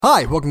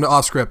Hi, welcome to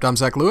Off Script. I'm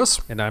Zach Lewis.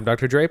 And I'm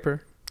Dr.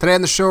 Draper. Today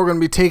on the show, we're going to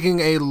be taking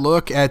a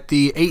look at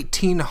the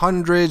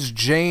 1800s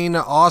Jane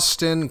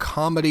Austen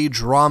comedy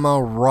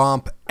drama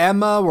romp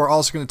Emma. We're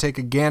also going to take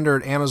a gander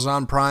at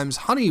Amazon Prime's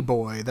Honey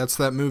Boy. That's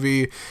that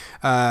movie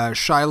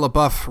Shia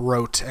LaBeouf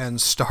wrote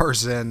and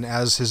stars in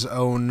as his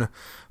own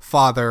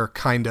father,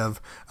 kind of.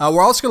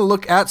 We're also going to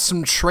look at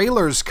some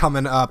trailers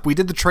coming up. We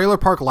did the trailer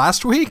park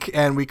last week,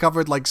 and we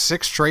covered like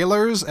 6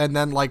 trailers, and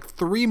then like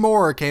 3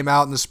 more came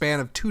out in the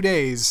span of 2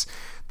 days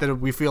that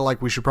we feel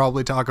like we should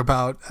probably talk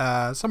about.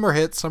 Some are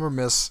hits, some are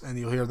miss, and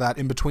you'll hear that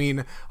in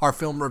between our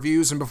film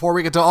reviews. And before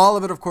we get to all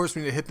of it, of course,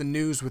 we need to hit the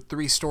news with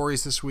 3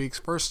 stories this week.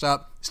 First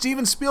up,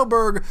 Steven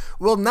Spielberg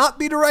will not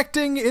be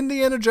directing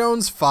Indiana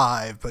Jones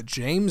 5, but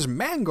James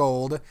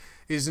Mangold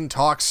is in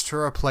talks to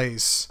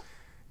replace.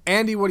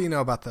 Andy, what do you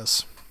know about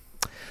this?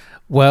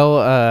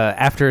 Well,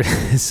 after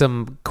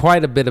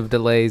quite a bit of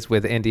delays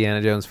with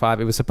Indiana Jones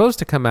 5, it was supposed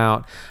to come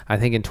out, I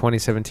think, in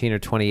 2017 or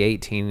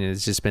 2018, and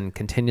it's just been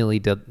continually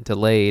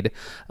delayed.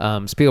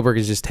 Spielberg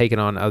has just taken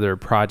on other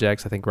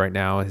projects. I think right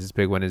now his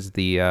big one is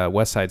the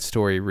West Side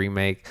Story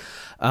remake.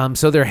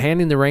 So they're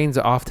handing the reins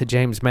off to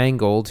James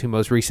Mangold, who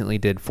most recently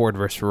did Ford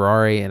vs.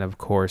 Ferrari and, of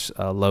course,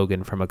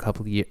 Logan from a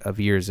couple of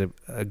years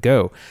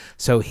ago.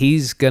 So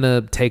he's going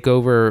to take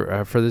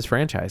over for this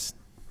franchise.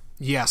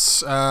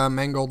 Yes,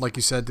 Mangold, like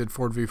you said, did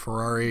Ford v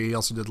Ferrari. He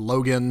also did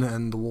Logan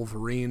and the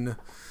Wolverine,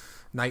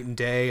 Night and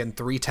Day, and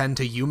 3:10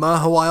 to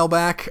Yuma a while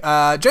back.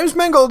 James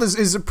Mangold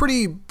is a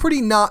pretty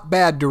not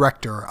bad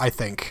director, I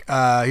think.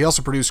 He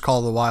also produced Call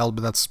of the Wild,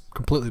 but that's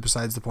completely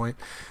besides the point.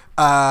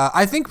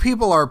 I think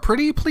people are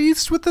pretty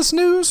pleased with this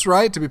news,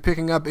 right? To be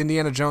picking up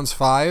Indiana Jones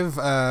 5.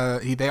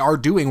 They are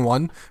doing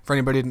one, for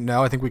anybody who didn't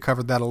know. I think we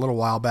covered that a little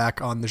while back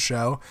on the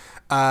show.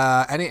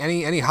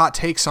 Any hot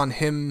takes on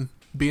him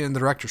being in the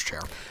director's chair?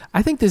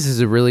 I think this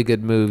is a really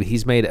good move.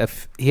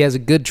 He has a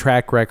good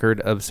track record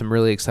of some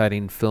really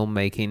exciting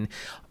filmmaking.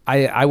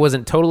 I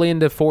wasn't totally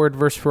into Ford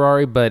vs.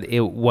 Ferrari, but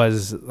it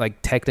was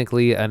like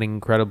technically an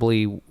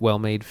incredibly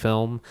well-made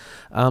film.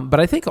 But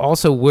I think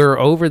also we're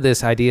over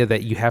this idea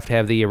that you have to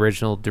have the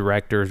original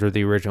directors or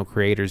the original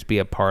creators be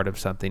a part of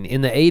something.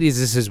 In the 80s,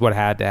 this is what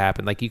had to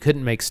happen. Like, you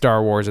couldn't make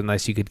Star Wars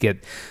unless you could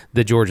get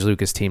the George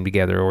Lucas team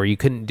together, or you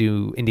couldn't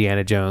do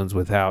Indiana Jones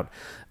without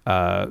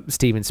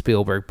Steven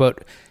Spielberg.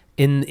 But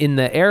in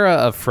the era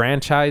of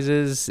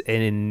franchises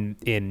and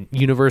in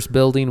universe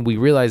building, we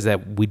realize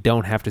that we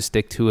don't have to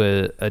stick to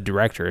a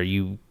director.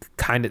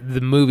 The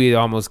movie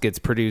almost gets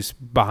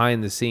produced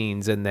behind the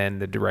scenes, and then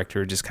the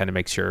director just kind of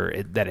makes sure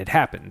that it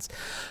happens.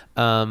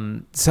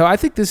 So I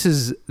think this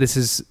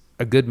is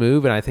a good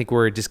move, and I think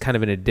we're just kind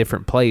of in a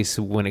different place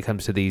when it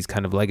comes to these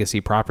kind of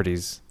legacy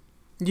properties.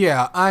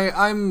 Yeah,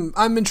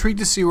 I'm intrigued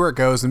to see where it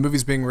goes. The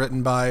movie's being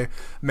written by a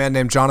man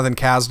named Jonathan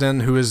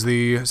Kasdan, who is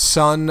the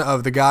son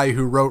of the guy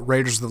who wrote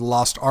Raiders of the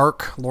Lost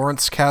Ark,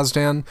 Lawrence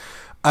Kasdan.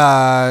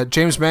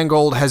 James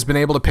Mangold has been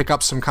able to pick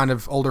up some kind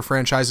of older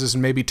franchises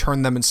and maybe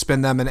turn them and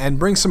spin them and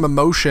bring some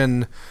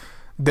emotion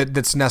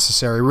that's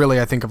necessary.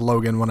 Really, I think of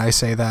Logan when I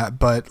say that,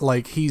 but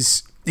like he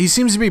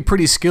seems to be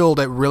pretty skilled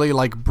at really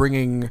like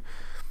bringing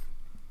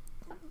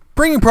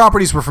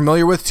properties we're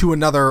familiar with to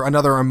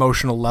another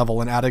emotional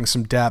level and adding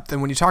some depth.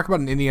 And when you talk about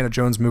an Indiana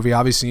Jones movie,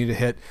 obviously you need to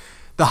hit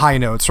the high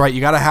notes, right?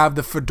 You got to have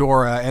the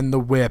fedora and the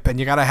whip, and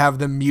you got to have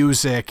the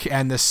music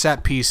and the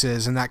set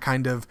pieces and that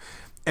kind of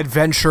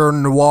adventure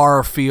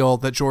noir feel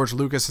that George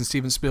Lucas and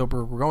Steven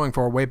Spielberg were going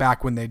for way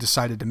back when they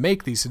decided to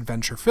make these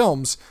adventure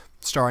films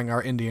starring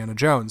our Indiana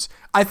Jones.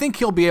 I think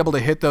he'll be able to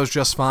hit those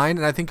just fine,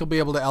 and I think he'll be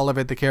able to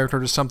elevate the character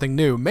to something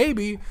new,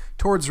 maybe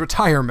towards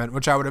retirement,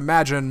 which I would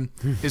imagine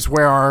is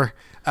where our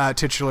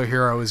titular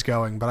hero is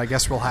going, but I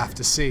guess we'll have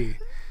to see.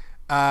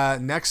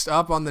 Next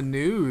up on the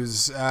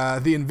news,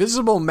 The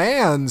Invisible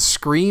Man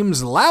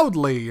screams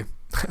loudly.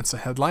 That's a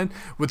headline.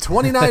 With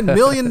 $29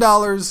 million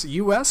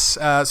US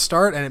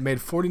start, and it made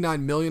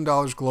 $49 million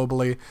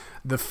globally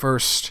the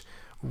first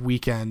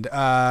weekend.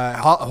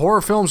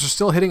 Horror films are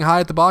still hitting high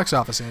at the box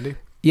office, Andy.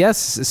 Yes,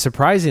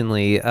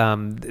 surprisingly,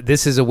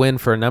 this is a win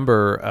for a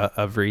number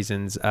of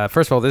reasons.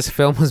 First of all, this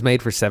film was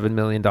made for $7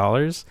 million.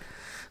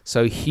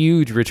 So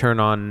huge return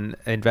on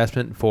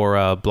investment for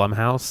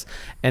Blumhouse.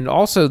 And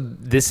also,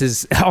 this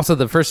is also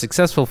the first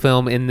successful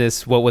film in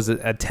this, what was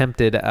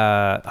attempted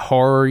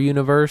horror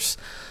universe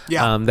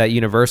that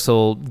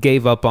Universal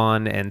gave up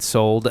on and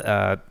sold.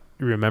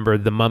 Remember,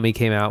 The Mummy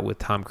came out with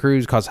Tom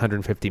Cruise, cost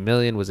 $150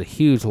 million, was a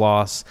huge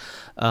loss.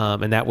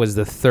 And that was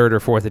the third or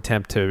fourth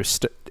attempt to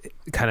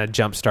kind of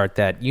jumpstart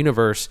that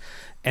universe.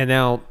 And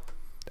now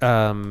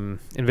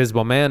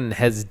Invisible Man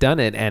has done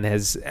it and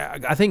has,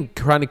 I think,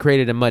 kind of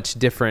created a much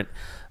different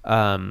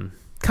kind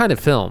of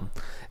film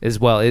as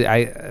well.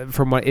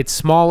 It's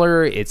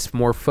smaller, it's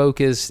more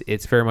focused,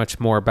 it's very much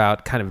more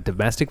about kind of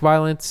domestic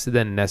violence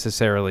than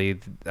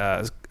necessarily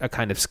a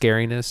kind of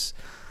scariness.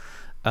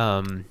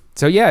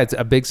 So yeah, it's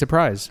a big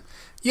surprise.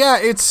 Yeah,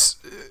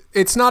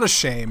 it's not a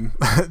shame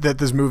that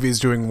this movie is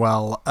doing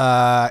well.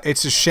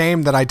 It's a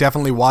shame that I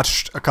definitely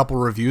watched a couple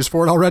reviews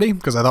for it already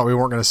because I thought we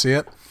weren't going to see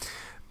it.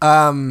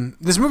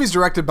 This movie's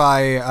directed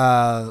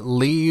by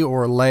Lee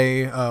or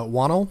Lei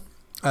Whannell.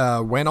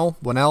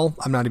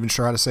 I'm not even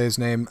sure how to say his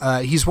name.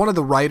 He's one of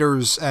the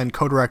writers and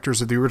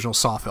co-directors of the original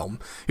Saw film.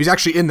 He's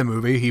actually in the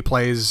movie. He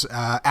plays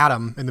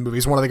Adam in the movie.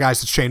 He's one of the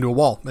guys that's chained to a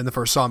wall in the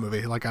first Saw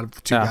movie, like out of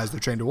the two guys that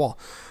are chained to a wall.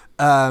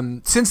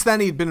 Since then,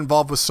 he'd been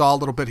involved with Saw a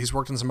little bit. He's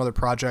worked on some other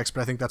projects,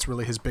 but I think that's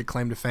really his big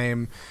claim to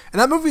fame.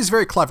 And that movie is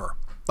very clever.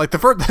 Like the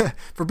first,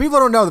 for people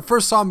who don't know, the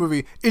first Saw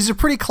movie is a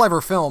pretty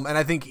clever film, and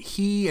I think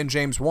he and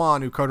James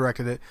Wan, who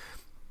co-directed it,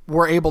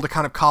 were able to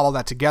kind of cobble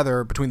that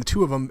together between the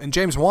two of them. And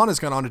James Wan has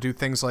gone on to do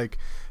things like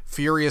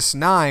Furious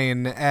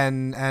 9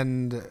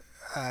 and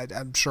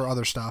I'm sure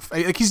other stuff.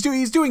 Like he's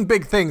doing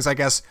big things, I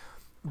guess,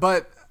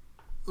 but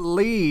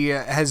Lee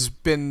has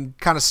been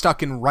kind of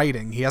stuck in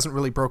writing. He hasn't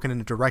really broken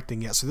into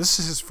directing yet, so this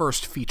is his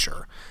first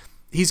feature.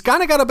 He's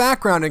kind of got a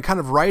background in kind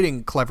of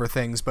writing clever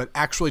things, but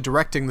actually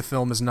directing the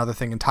film is another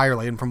thing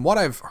entirely. And from what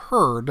I've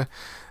heard,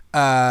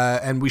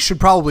 and we should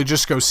probably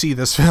just go see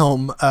this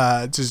film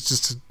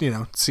just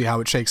to see how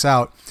it shakes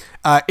out.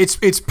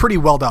 It's pretty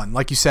well done.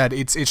 Like you said,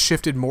 it's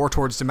shifted more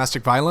towards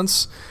domestic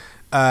violence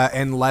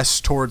and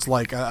less towards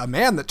like a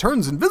man that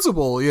turns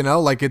invisible.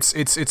 Like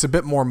it's a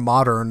bit more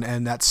modern,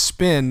 and that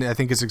spin I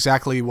think is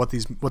exactly what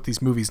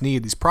these movies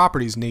need. These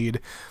properties need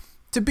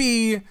to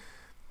be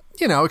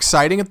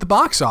exciting at the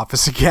box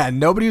office again.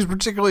 Nobody was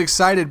particularly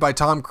excited by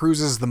Tom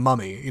Cruise's The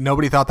Mummy.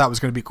 Nobody thought that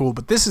was going to be cool,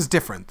 but this is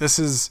different. This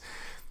is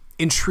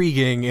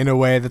intriguing in a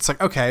way that's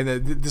like, okay,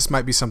 this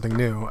might be something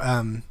new.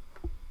 And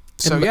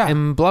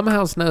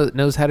Blumhouse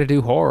knows how to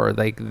do horror.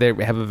 Like they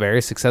have a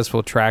very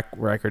successful track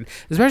record,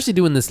 especially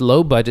doing this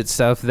low budget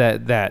stuff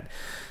that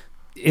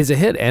is a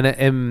hit. And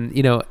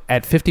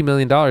at $50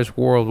 million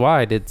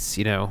worldwide, it's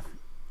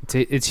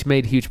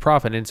made huge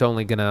profit, and it's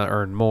only going to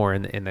earn more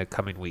in the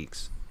coming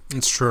weeks.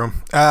 It's true.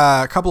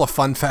 A couple of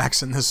fun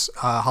facts in this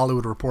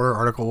Hollywood Reporter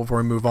article before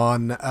we move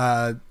on.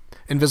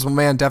 Invisible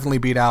Man definitely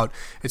beat out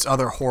its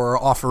other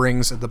horror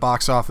offerings at the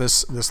box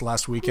office this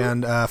last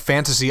weekend.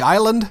 Fantasy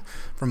Island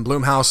from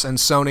Blumhouse and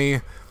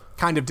Sony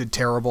kind of did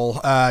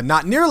terrible.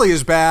 Not nearly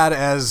as bad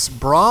as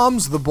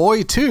Brahms the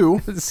Boy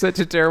 2. It's such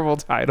a terrible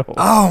title.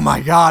 Oh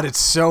my God, it's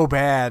so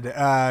bad.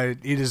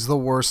 It is the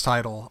worst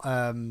title,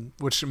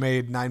 which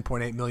made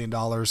 $9.8 million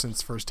in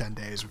its first 10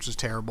 days, which is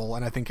terrible,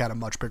 and I think had a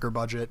much bigger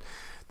budget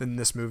than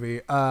this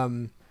movie.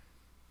 Real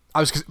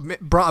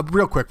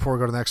quick before we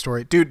go to the next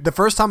story, dude, the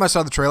first time I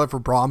saw the trailer for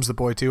Brahms the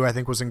Boy 2, I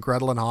think was in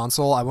Gretel and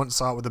Hansel. I went and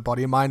saw it with a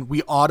buddy of mine.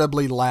 We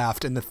audibly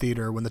laughed in the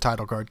theater when the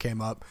title card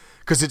came up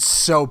because it's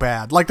so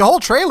bad. Like the whole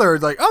trailer,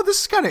 like, oh,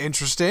 this is kind of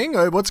interesting.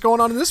 What's going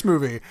on in this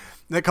movie?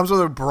 And it comes with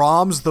a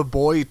Brahms the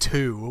Boy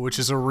 2, which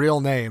is a real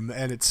name,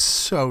 and it's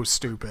so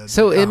stupid.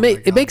 So it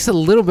makes a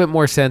little bit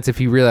more sense if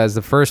you realize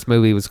the first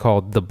movie was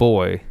called The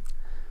Boy.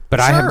 But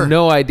sure. I have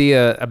no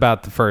idea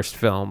about the first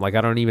film. Like,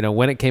 I don't even know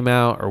when it came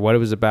out or what it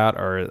was about,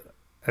 or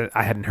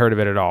I hadn't heard of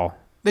it at all.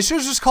 They should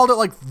have just called it,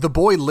 like, The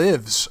Boy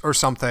Lives or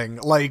something.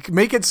 Like,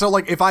 make it so,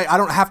 like, if I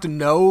don't have to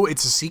know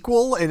it's a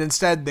sequel, and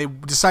instead they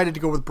decided to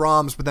go with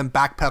Brahms, but then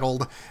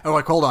backpedaled. And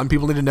like, hold on,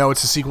 people need to know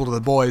it's a sequel to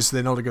The Boys, so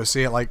they know to go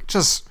see it. Like,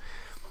 just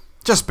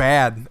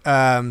bad.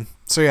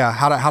 So yeah,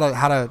 how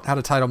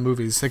to title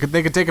movies. They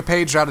could take a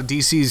page out of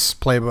DC's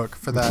playbook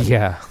for that.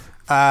 Yeah.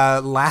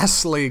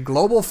 Lastly,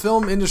 global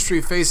film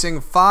industry facing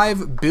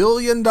 $5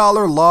 billion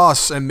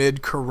loss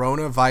amid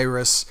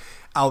coronavirus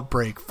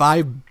outbreak.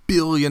 $5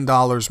 billion,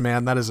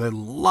 man. That is a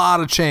lot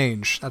of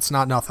change. That's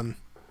not nothing.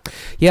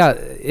 Yeah,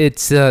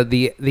 it's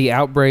the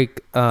outbreak,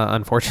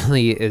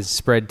 unfortunately, is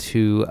spread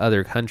to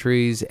other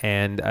countries,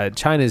 and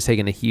China has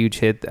taken a huge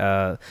hit.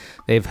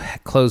 They've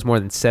closed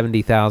more than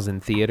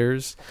 70,000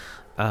 theaters.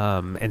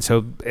 And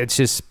so it's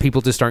just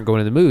people just aren't going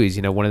to the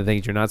movies. One of the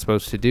things you're not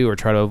supposed to do or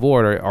try to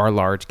avoid are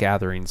large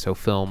gatherings. So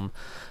film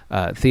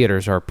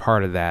theaters are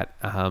part of that.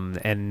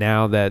 And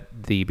now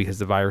that because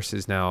the virus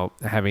is now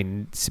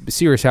having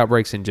serious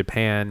outbreaks in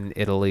Japan,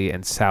 Italy,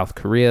 and South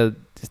Korea,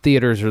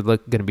 theaters are going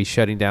to be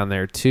shutting down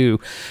there too.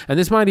 And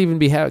this might even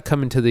be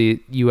coming to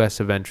the U.S.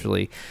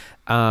 eventually.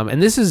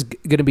 And this is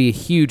going to be a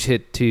huge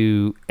hit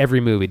to every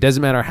movie. It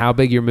doesn't matter how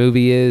big your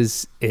movie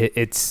is.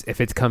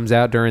 If it comes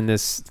out during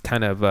this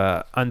kind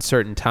of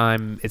uncertain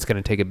time, it's going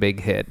to take a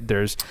big hit.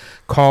 There's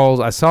calls.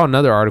 I saw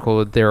another article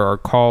that there are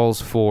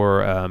calls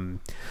for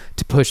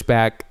to push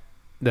back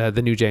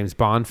the new James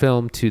Bond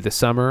film to the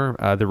summer.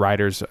 The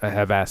writers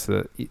have asked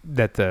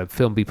that the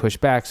film be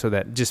pushed back so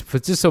that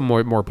just so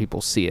more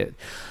people see it,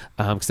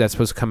 because that's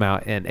supposed to come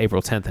out in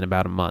April 10th in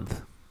about a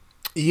month.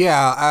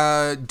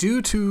 Yeah,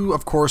 due to,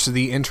 of course,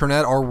 the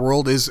internet, our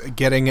world is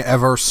getting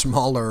ever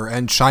smaller,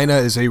 and China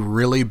is a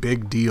really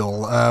big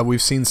deal.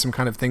 We've seen some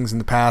kind of things in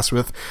the past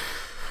with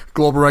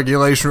global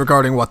regulation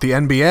regarding the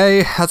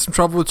NBA had some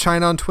trouble with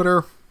China on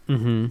Twitter.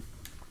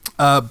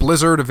 Mm-hmm.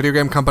 Blizzard, a video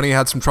game company,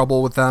 had some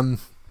trouble with them,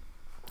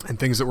 and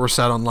things that were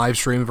said on live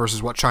stream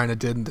versus what China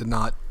did and did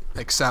not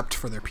accept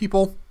for their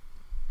people.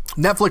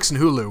 Netflix and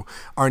Hulu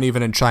aren't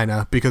even in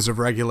China because of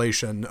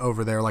regulation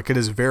over there. Like, it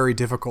is very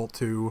difficult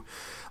to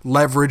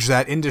leverage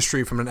that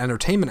industry from an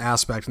entertainment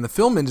aspect, and the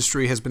film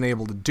industry has been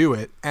able to do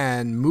it,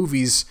 and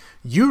movies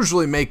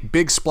usually make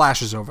big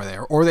splashes over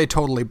there, or they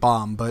totally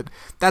bomb, but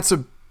it's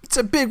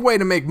a big way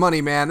to make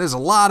money, man. There's a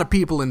lot of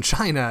people in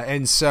China,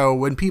 and so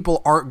when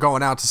people aren't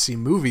going out to see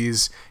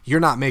movies, you're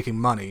not making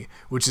money,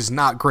 which is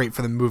not great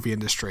for the movie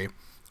industry.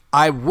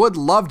 I would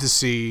love to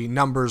see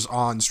numbers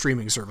on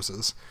streaming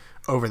services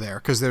over there,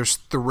 because there's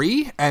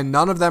 3, and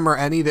none of them are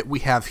any that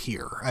we have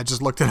here. I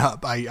just looked it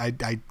up. I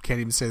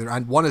can't even say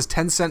that. One is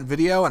Tencent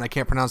Video, and I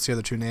can't pronounce the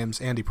other 2 names.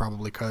 Andy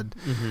probably could.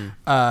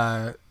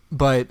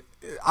 But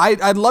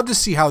I'd love to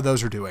see how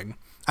those are doing.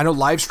 I know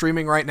live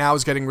streaming right now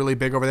is getting really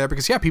big over there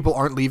because, people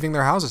aren't leaving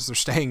their houses. They're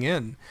staying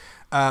in.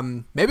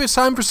 Maybe it's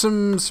time for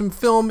some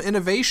film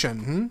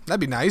innovation.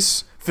 That'd be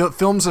nice.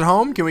 Films at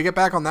home. Can we get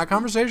back on that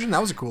conversation?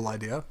 That was a cool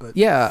idea. But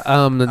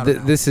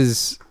this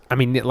is... I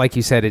mean, like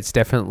you said, it's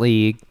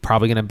definitely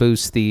probably going to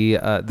boost the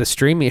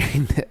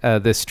streaming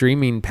the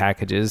streaming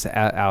packages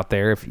out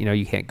there. If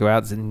you can't go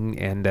out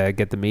and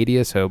get the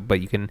media,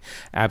 but you can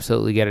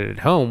absolutely get it at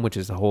home, which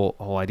is the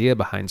whole idea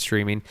behind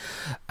streaming.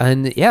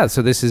 And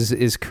so this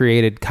is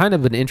created kind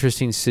of an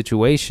interesting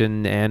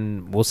situation,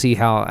 and we'll see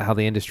how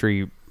the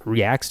industry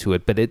reacts to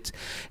it. But it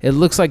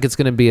looks like it's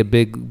going to be a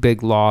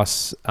big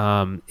loss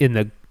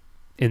in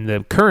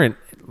the current,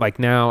 like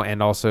now,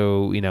 and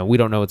also we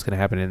don't know what's going to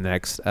happen in the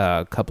next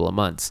couple of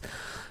months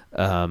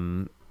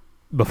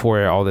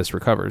before all this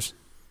recovers.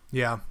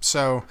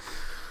 So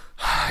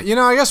I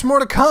guess more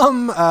to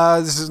come.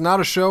 This is not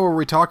a show where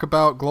we talk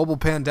about global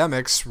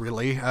pandemics,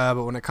 really,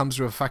 but when it comes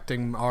to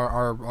affecting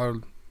our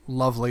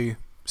lovely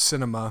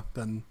cinema,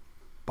 then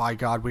by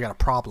God, we got a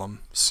problem.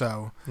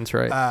 So that's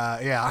right.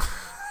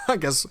 I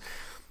guess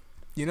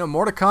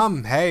more to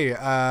come. Hey,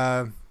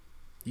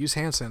 use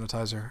hand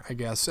sanitizer, I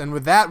guess. And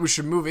with that, we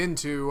should move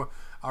into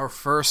our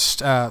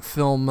first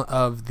film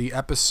of the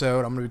episode.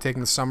 I'm going to be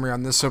taking the summary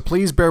on this, so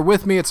please bear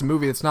with me. It's a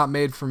movie that's not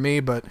made for me,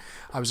 but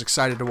I was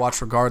excited to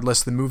watch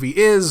regardless. The movie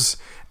is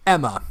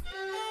Emma.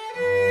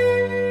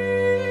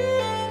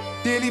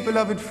 Dearly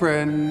beloved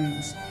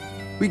friends,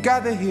 we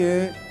gather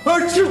here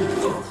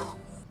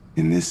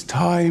in this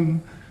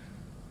time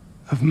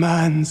of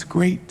man's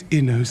great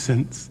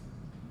innocence.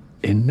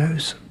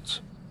 Innocence?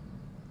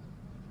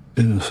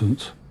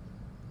 Innocence?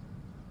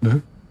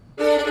 No?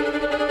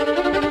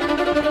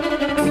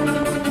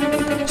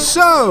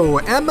 So,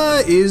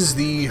 Emma is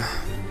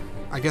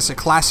a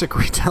classic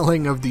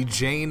retelling of the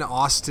Jane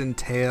Austen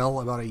tale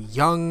about a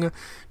young,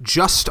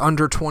 just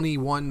under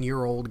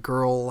 21-year-old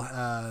girl,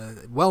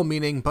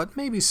 well-meaning but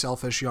maybe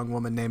selfish young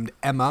woman named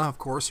Emma, of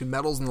course, who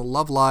meddles in the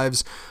love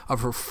lives of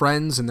her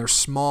friends in their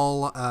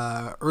small,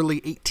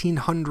 early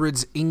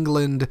 1800s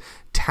England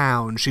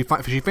town. She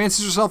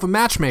fancies herself a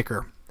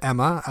matchmaker,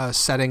 Emma,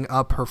 setting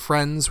up her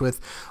friends with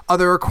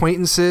other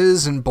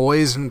acquaintances and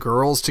boys and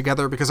girls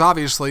together, because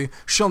obviously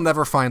she'll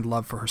never find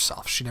love for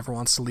herself. She never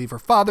wants to leave her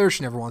father.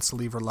 She never wants to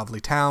leave her lovely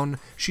town.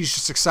 She's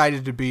just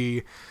excited to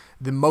be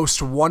the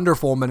most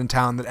wonderful woman in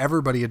town that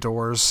everybody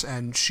adores,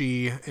 and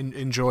she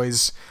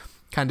enjoys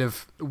kind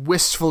of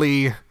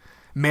wistfully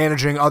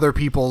managing other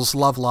people's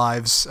love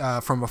lives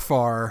from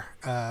afar,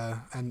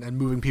 and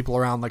moving people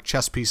around like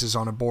chess pieces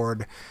on a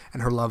board in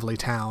her lovely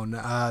town.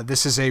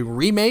 This is a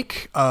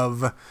remake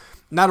of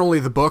not only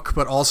the book,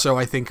 but also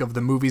I think of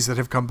the movies that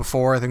have come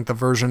before. I think the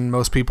version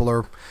most people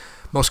are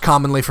most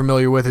commonly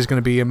familiar with is going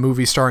to be a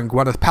movie starring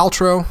Gwyneth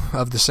Paltrow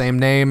of the same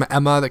name,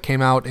 Emma, that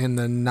came out in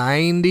the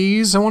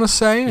 90s, I want to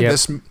say.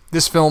 Yep.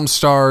 This film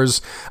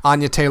stars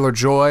Anya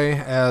Taylor-Joy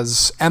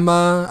as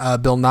Emma,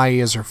 Bill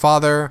Nighy as her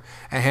father,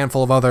 a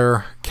handful of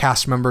other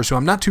cast members who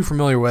I'm not too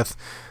familiar with,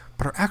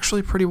 but are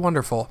actually pretty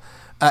wonderful.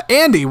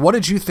 Andy, what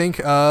did you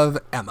think of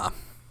Emma?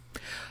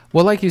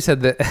 Well, like you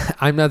said, that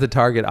I'm not the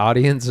target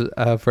audience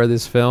for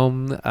this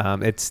film.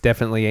 It's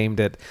definitely aimed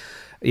at,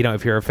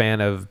 if you're a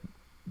fan of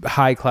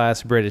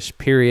high-class British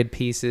period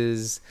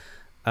pieces,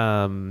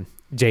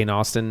 Jane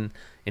Austen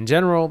in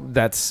general,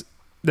 that's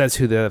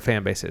who the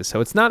fan base is.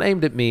 So it's not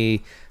aimed at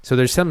me. So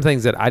there's some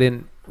things that I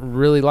didn't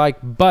really like,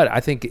 but I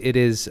think it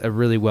is a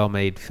really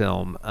well-made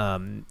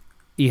film.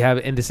 You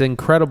have this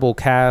incredible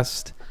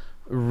cast,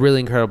 really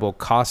incredible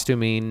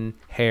costuming,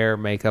 hair,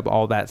 makeup,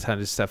 all that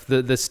kind of stuff.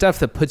 The stuff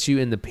that puts you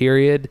in the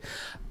period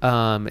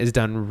is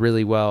done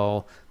really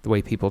well. The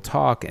way people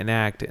talk and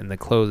act and the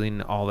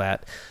clothing, all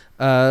that.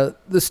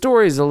 The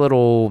story is a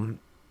little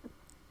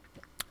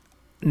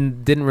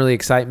didn't really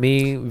excite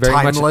me very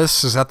much.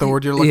 Timeless, is that the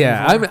word you're looking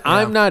for?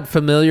 I'm not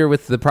familiar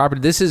with the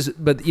property.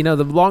 But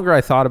the longer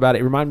I thought about it,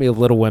 it reminded me of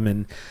Little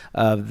Women.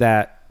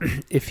 That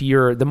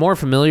the more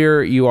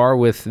familiar you are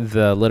with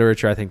the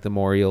literature, I think the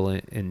more you'll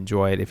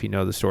enjoy it if you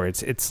know the story.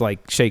 It's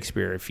like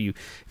Shakespeare. If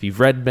you've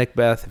read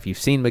Macbeth, if you've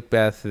seen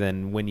Macbeth,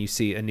 then when you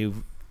see a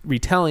new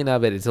retelling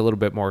of it, it's a little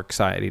bit more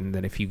exciting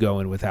than if you go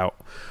in without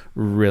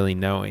really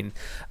knowing.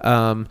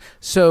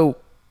 So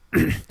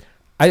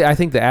I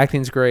think the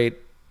acting's great,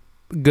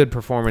 good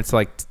performance,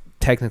 like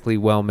technically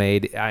well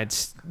made.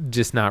 It's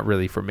just not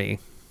really for me.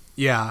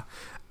 Yeah.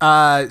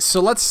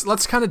 So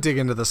let's kind of dig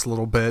into this a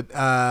little bit.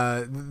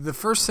 The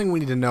first thing we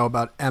need to know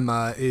about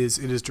Emma is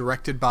it is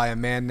directed by a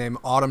man named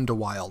Autumn de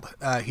Wilde.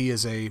 He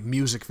is a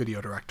music video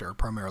director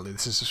primarily.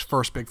 This is his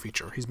first big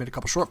feature. He's made a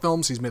couple short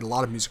films. He's made a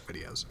lot of music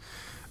videos.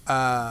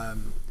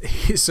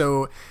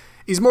 So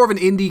he's more of an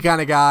indie kind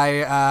of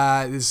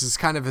guy. This is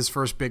kind of his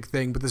first big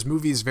thing, but this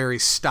movie is very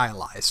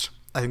stylized.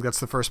 I think that's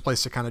the first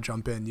place to kind of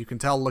jump in. You can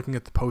tell looking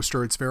at the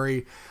poster, it's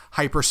very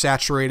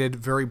hyper-saturated,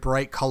 very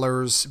bright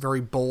colors,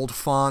 very bold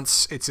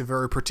fonts. It's a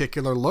very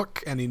particular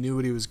look, and he knew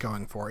what he was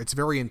going for. It's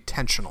very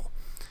intentional.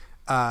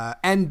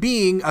 And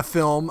being a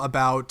film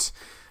about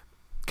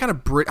kind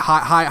of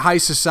high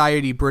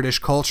society British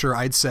culture,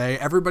 I'd say,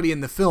 everybody in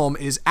the film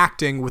is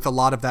acting with a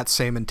lot of that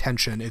same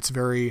intention. It's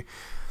very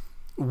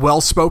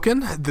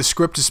well-spoken. The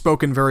script is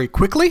spoken very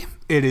quickly.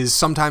 It is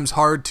sometimes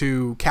hard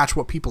to catch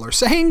what people are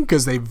saying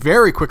because they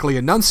very quickly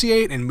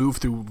enunciate and move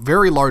through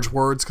very large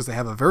words because they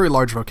have a very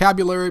large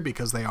vocabulary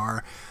because they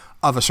are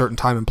of a certain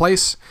time and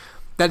place.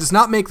 That does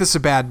not make this a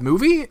bad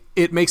movie.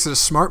 It makes it a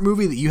smart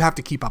movie that you have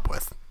to keep up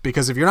with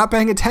because if you're not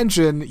paying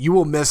attention, you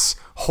will miss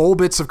whole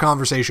bits of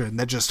conversation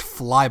that just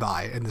fly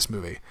by in this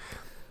movie.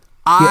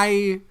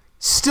 I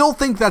still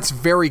think that's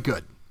very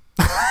good.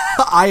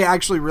 I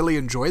actually really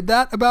enjoyed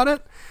that about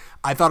it.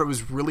 I thought it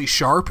was really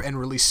sharp and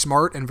really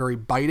smart and very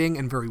biting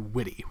and very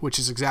witty, which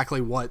is exactly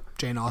what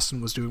Jane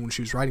Austen was doing when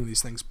she was writing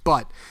these things.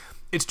 But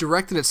it's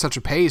directed at such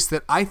a pace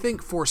that I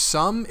think for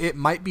some it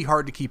might be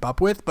hard to keep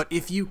up with. But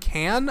if you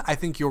can, I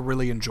think you'll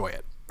really enjoy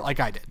it, like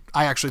I did.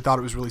 I actually thought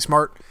it was really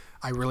smart.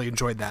 I really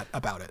enjoyed that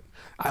about it.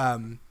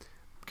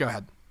 Go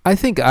ahead. I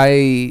think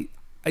I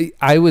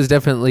was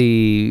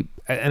definitely,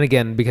 and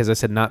again, because I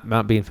said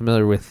not being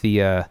familiar with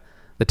the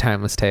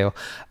Timeless Tale,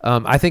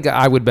 I think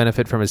I would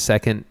benefit from a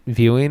second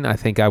viewing. I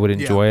think I would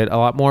enjoy it a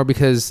lot more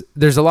because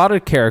there's a lot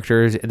of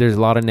characters, there's a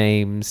lot of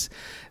names,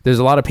 there's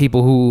a lot of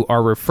people who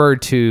are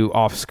referred to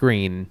off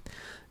screen,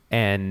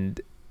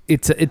 and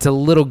it's a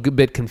little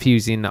bit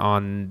confusing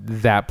on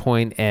that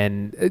point.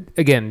 And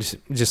again,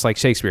 just like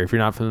Shakespeare, if you're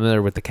not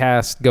familiar with the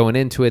cast going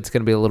into it, it's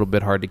going to be a little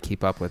bit hard to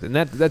keep up with, and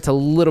that's a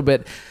little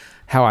bit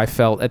how I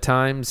felt at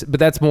times. But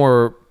that's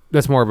more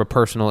of a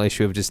personal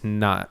issue of just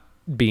not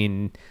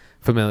being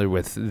familiar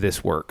with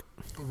this work.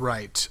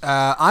 Right.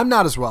 I'm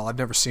not as well. I've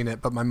never seen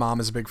it, but my mom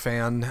is a big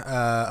fan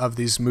of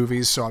these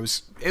movies, so I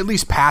was at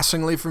least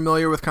passingly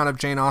familiar with kind of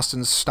Jane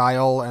Austen's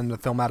style and the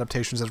film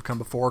adaptations that have come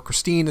before.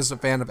 Christine is a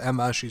fan of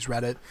Emma. She's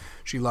read it.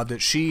 She loved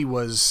it. She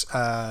was,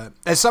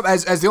 as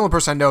the only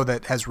person I know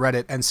that has read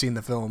it and seen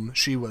the film,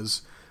 she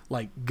was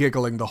like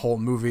giggling the whole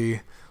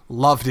movie,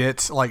 loved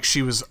it. Like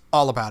she was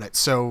all about it.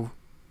 So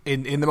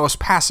in the most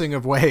passing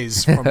of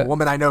ways, from a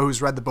woman I know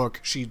who's read the book,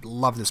 she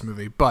loved this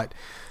movie. But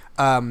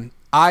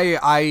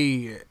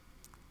I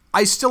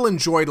still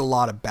enjoyed a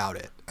lot about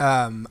it.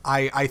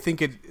 I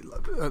think it,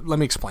 let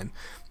me explain.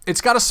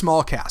 It's got a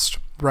small cast,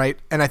 right?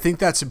 And I think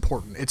that's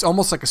important. It's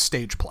almost like a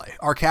stage play.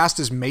 Our cast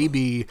is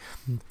maybe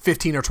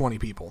 15 or 20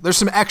 people. There's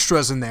some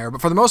extras in there,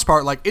 but for the most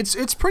part, like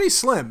it's pretty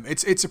slim.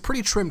 It's a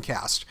pretty trim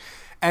cast.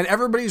 And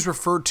everybody's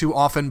referred to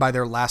often by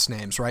their last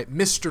names, right?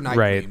 Mr. Knightley,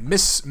 right.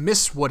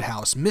 Miss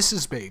Woodhouse,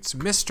 Mrs. Bates,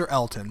 Mr.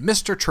 Elton,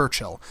 Mr.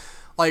 Churchill.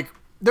 Like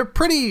they're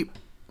pretty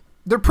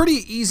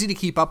easy to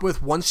keep up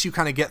with once you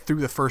kind of get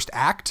through the first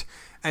act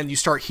and you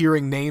start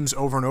hearing names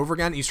over and over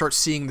again. And you start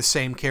seeing the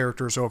same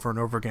characters over and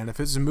over again. If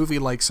it's a movie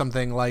like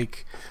something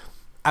like,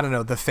 I don't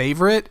know, The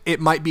Favorite, it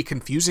might be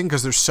confusing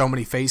because there's so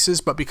many faces,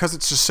 but because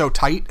it's just so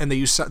tight and they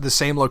use the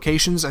same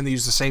locations and they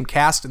use the same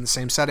cast and the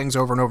same settings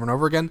over and over and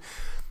over again,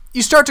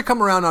 you start to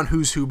come around on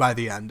who's who by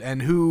the end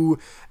and who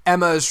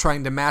Emma is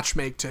trying to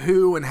matchmake to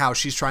who and how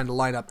she's trying to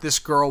line up this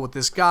girl with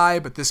this guy,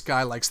 but this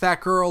guy likes that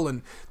girl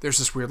and there's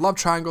this weird love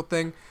triangle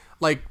thing.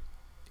 Like,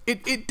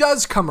 it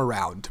does come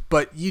around,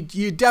 but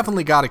you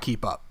definitely got to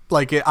keep up.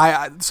 Like,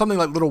 something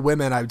like Little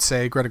Women, I would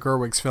say, Greta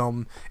Gerwig's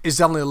film, is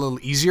definitely a little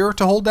easier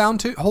to hold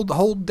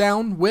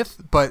down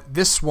with, but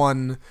this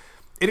one,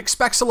 it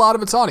expects a lot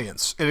of its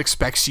audience. It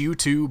expects you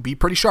to be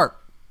pretty sharp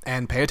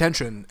and pay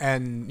attention,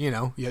 and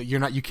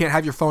you can't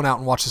have your phone out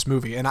and watch this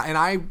movie, and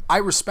I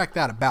respect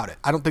that about it.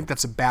 I don't think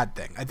that's a bad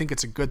thing. I think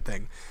it's a good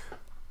thing.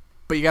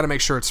 But you got to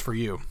make sure it's for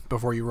you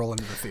before you roll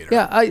into the theater.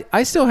 Yeah,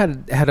 I still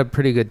had a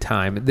pretty good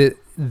time.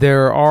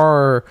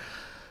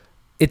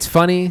 It's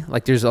funny.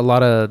 Like there's a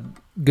lot of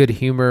good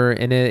humor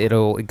in it.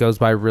 It goes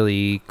by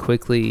really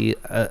quickly.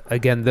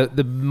 Again,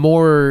 the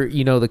more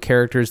you know the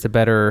characters, the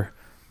better.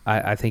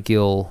 I think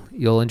you'll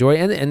enjoy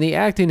it. And the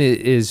acting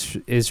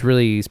is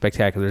really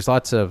spectacular. There's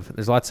lots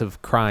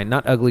of crying,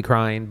 not ugly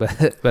crying,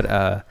 but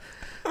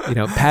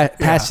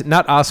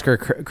not Oscar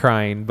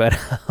crying, but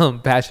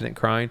passionate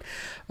crying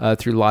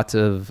through lots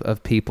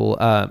of people.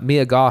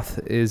 Mia Goth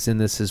is in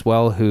this as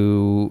well,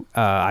 who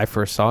I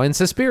first saw in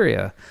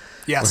Suspiria.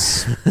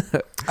 Yes,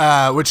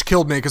 which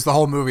killed me because the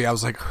whole movie I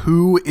was like,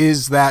 who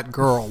is that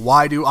girl?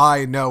 Why do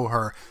I know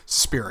her?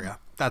 Suspiria.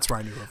 That's where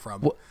I knew her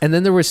from. Well, and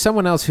then there was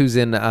someone else who's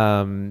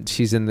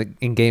she's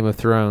in Game of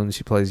Thrones.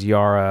 She plays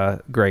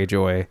Yara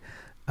Greyjoy.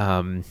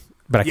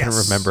 But I can't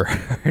remember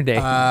her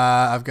name.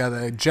 I've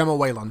got Gemma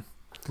Whelan.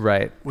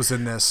 Right. was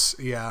in this.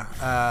 Yeah.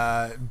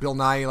 Bill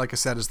Nighy, like I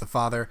said, is the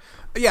father.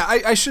 Yeah,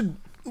 I should.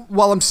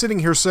 While I'm sitting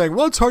here saying,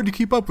 well, it's hard to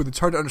keep up with, it's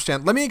hard to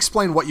understand. Let me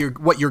explain what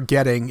you're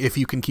getting if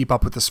you can keep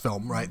up with this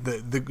film, right?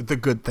 The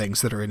good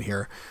things that are in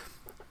here.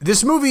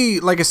 This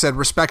movie, like I said,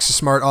 respects a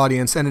smart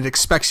audience and it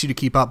expects you to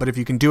keep up. But if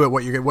you can do it,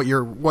 what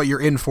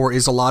you're in for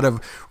is a lot of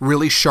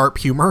really sharp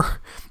humor.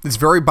 It's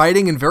very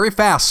biting and very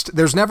fast.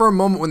 There's never a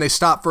moment when they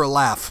stop for a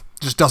laugh.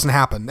 It just doesn't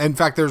happen. In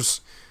fact,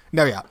 there's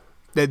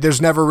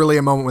never really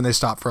a moment when they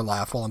stop for a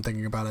laugh while I'm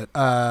thinking about it.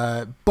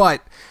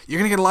 But you're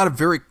gonna get a lot of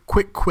very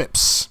quick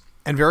quips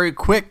and very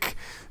quick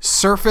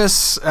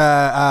surface.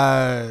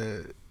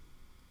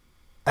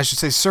 I should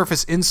say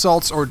surface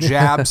insults or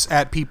jabs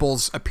at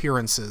people's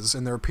appearances.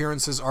 And their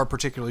appearances are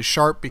particularly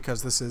sharp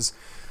because this is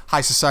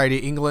high society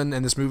England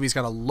and this movie's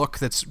got a look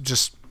that's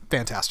just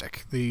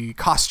fantastic. The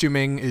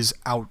costuming is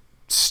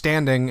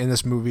outstanding in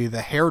this movie.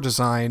 The hair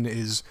design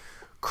is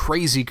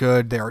crazy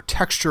good. There are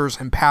textures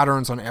and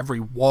patterns on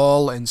every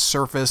wall and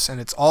surface, and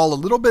it's all a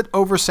little bit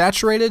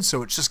oversaturated,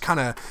 so it just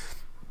kind of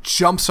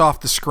jumps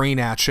off the screen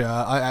at you.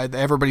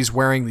 Everybody's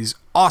wearing these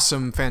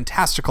awesome,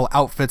 fantastical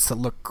outfits that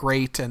look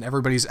great, and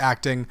everybody's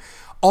acting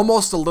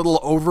almost a little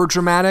over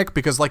dramatic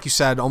because, like you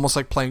said, almost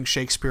like playing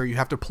Shakespeare, you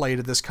have to play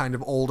to this kind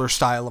of older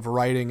style of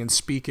writing and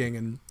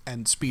speaking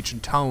and speech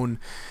and tone.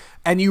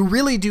 And you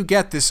really do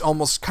get this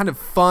almost kind of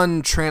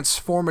fun,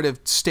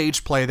 transformative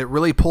stage play that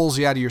really pulls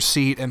you out of your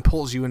seat and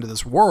pulls you into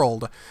this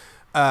world.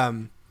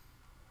 And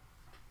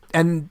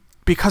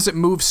because it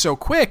moves so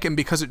quick and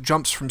because it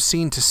jumps from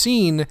scene to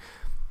scene,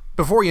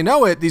 before you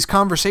know it, these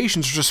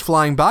conversations are just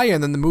flying by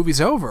and then the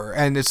movie's over.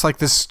 And it's like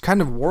this kind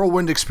of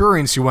whirlwind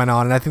experience you went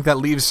on. And I think that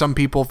leaves some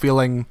people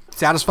feeling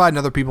satisfied and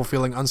other people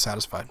feeling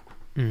unsatisfied.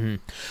 Mm-hmm.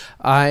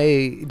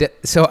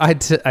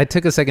 I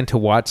took a second to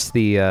watch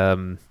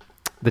the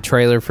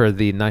trailer for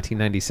the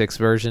 1996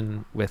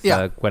 version with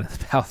Gwyneth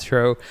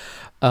Paltrow.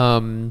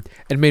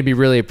 It made me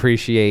really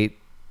appreciate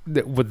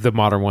the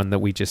modern one that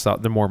we just saw,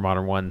 the more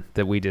modern one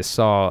that we just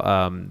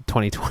saw,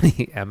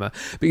 2020 Emma,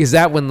 because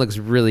that one looks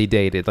really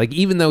dated. Like,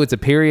 even though it's a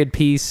period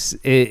piece,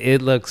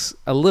 it looks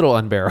a little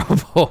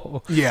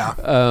unbearable. Yeah.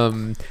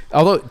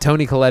 Although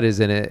Toni Collette is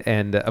in it,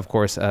 and of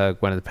course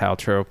Gwyneth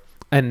Paltrow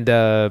and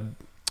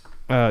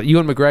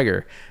Ewan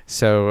McGregor.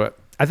 So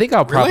I think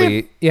I'll probably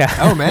Really? yeah.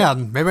 Oh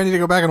man, maybe I need to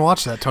go back and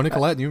watch that. Toni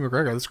Collette and Ewan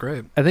McGregor, that's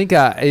great. I think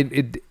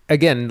it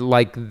again,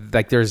 like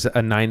there's a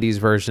 90s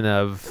version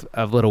of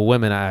Little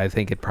Women. I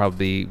think it'd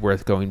probably be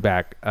worth going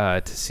back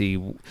to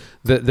see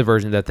the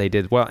version that they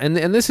did well. And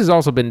this has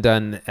also been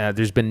done.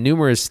 There's been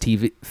numerous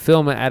TV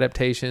film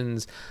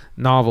adaptations,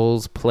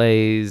 novels,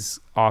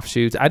 plays,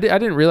 offshoots. I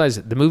didn't realize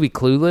the movie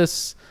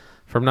Clueless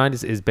from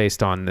 90s is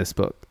based on this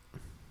book.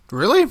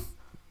 Really?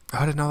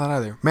 I didn't know that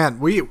either. Man,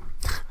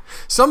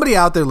 somebody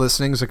out there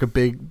listening is like a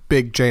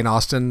big Jane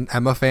Austen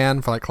Emma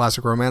fan for like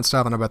classic romance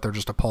stuff, and I bet they're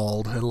just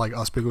appalled and like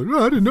us being like,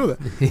 oh, I didn't know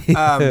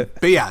that.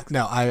 But yeah,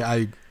 no,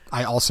 I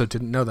also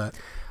didn't know that.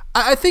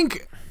 I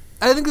think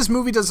this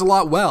movie does a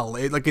lot well.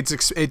 It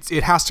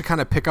has to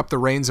kind of pick up the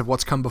reins of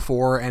what's come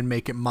before and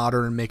make it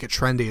modern and make it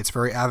trendy. It's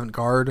very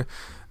avant-garde.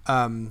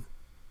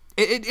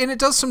 It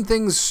does some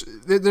things.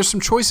 There's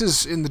some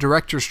choices in the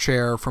director's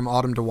chair from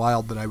Autumn to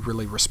Wild that I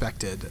really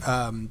respected.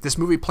 This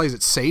movie plays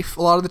it safe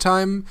a lot of the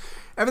time.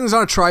 Everything's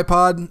on a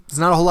tripod. There's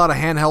not a whole lot of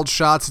handheld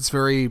shots. It's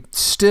very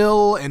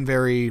still and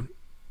very,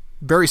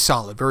 very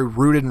solid, very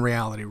rooted in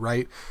reality,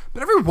 right?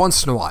 But every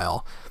once in a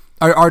while,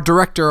 our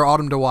director,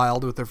 Autumn to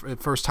Wild, with their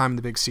first time in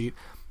the big seat,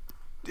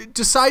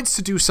 decides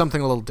to do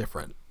something a little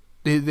different.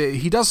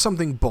 He does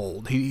something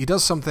bold. He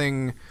does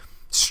something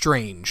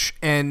strange,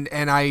 and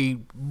I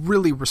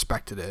really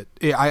respected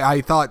it.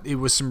 I thought it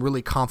was some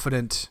really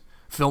confident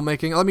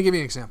filmmaking. Let me give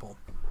you an example.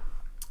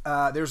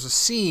 There's a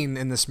scene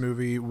in this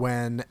movie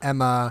when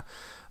Emma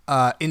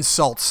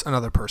insults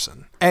another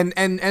person, and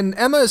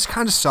Emma is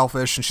kind of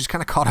selfish, and she's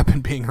kind of caught up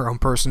in being her own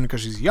person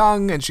because she's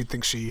young and she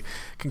thinks she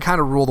can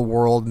kind of rule the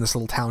world in this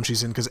little town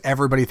she's in because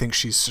everybody thinks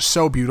she's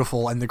so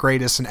beautiful and the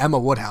greatest. And Emma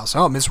Woodhouse,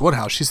 Miss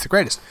Woodhouse, she's the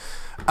greatest.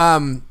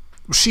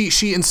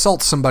 She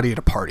insults somebody at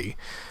a party.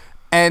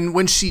 And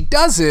when she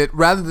does it,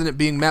 rather than it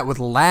being met with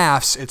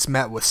laughs, it's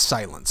met with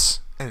silence,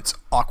 and it's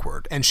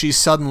awkward. And she's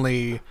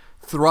suddenly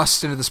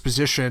thrust into this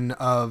position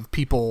of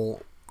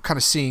people kind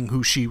of seeing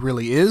who she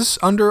really is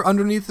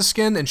underneath the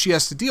skin, and she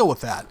has to deal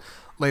with that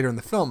later in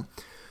the film.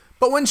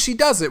 But when she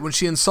does it, when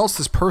she insults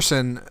this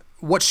person,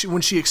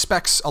 when she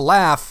expects a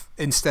laugh,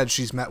 instead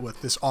she's met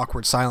with this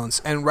awkward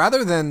silence. And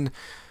rather than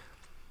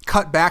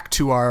cut back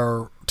to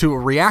a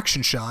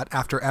reaction shot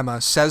after Emma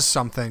says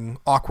something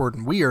awkward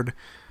and weird,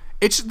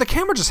 the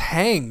camera just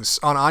hangs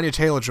on Anya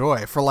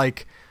Taylor-Joy for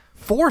like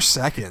 4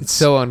 seconds.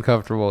 So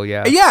uncomfortable,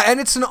 yeah. Yeah, and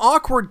it's an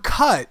awkward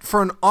cut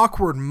for an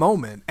awkward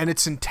moment, and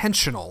it's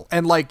intentional.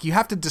 And like you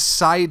have to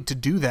decide to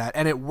do that,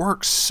 and it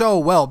works so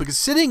well because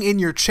sitting in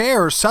your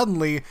chair,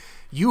 suddenly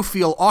you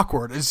feel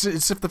awkward.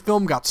 It's if the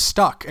film got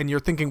stuck and you're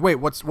thinking, wait,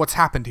 what's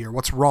happened here?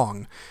 What's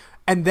wrong?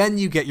 And then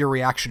you get your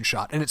reaction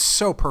shot, and it's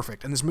so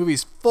perfect. And this movie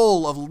is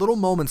full of little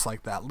moments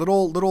like that,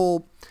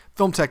 little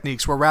film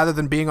techniques where rather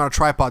than being on a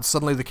tripod,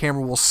 suddenly the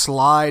camera will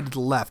slide to the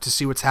left to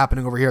see what's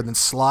happening over here and then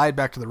slide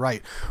back to the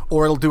right,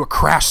 or it'll do a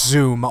crash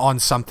zoom on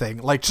something.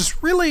 Like,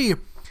 just really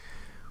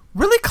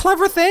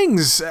clever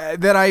things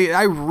that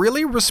I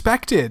really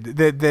respected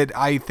that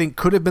I think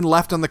could have been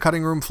left on the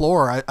cutting room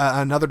floor.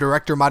 Another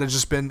director might have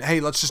just been, hey,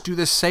 let's just do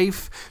this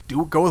safe,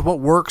 go with what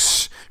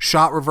works,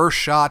 shot, reverse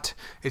shot.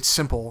 It's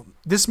simple.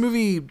 This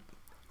movie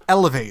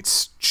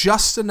elevates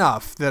just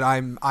enough that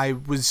I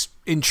was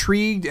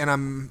intrigued, and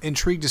I'm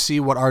intrigued to see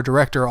what our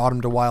director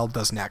Autumn de Wilde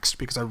does next,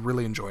 because I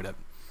really enjoyed it.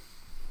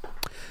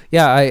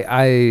 Yeah,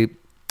 I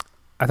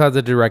thought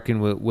the directing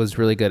was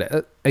really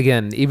good.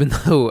 Again, even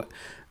though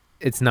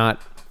it's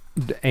not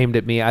aimed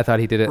at me, I thought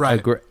he did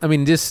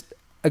just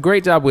a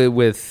great job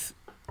with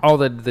all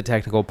the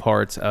technical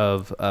parts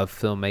of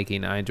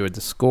filmmaking. I enjoyed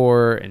the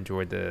score,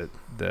 enjoyed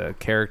the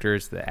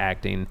characters, the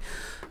acting,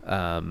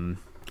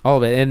 all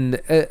of it.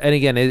 And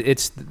again,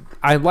 it's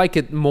I like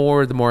it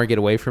more the more I get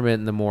away from it,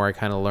 and the more I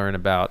kind of learn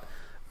about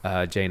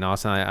Jane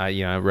Austen.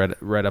 I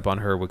read up on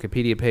her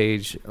Wikipedia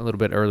page a little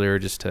bit earlier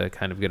just to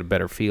kind of get a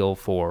better feel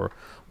for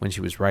when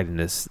she was writing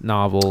this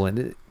novel,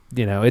 and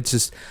it's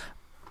just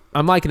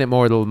I'm liking it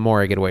more the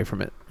more I get away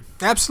from it.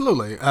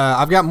 Absolutely.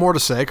 I've got more to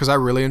say because I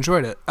really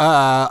enjoyed it.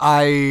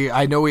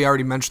 I know we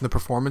already mentioned the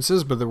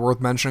performances, but they're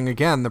worth mentioning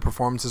again. The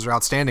performances are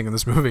outstanding in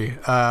this movie.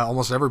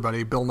 Almost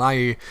everybody. Bill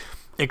Nighy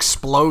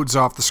explodes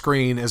off the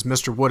screen as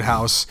Mr.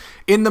 Woodhouse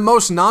in the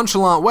most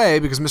nonchalant way,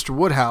 because Mr.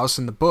 Woodhouse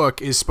in the book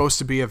is supposed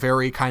to be a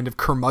very kind of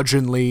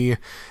curmudgeonly,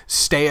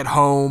 stay at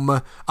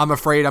home, I'm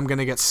afraid I'm going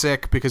to get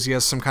sick because he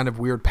has some kind of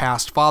weird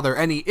past father,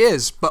 and he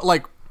is, but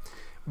like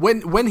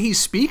when he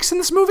speaks in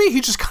this movie, he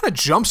just kind of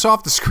jumps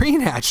off the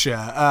screen at you,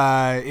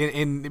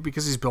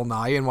 because he's Bill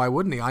Nighy, and why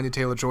wouldn't he? Anya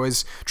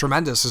Taylor-Joy's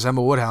tremendous as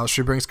Emma Woodhouse.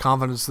 She brings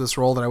confidence to this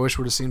role that I wish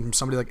we would have seen from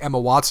somebody like Emma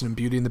Watson in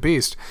Beauty and the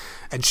Beast,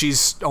 and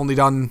she's only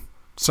done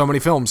so many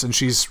films, and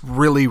she's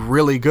really,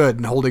 really good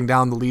in holding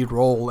down the lead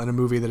role in a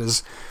movie that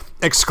is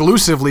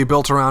exclusively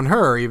built around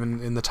her,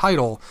 even in the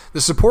title.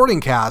 The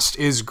supporting cast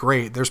is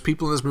great. There's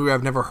people in this movie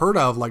I've never heard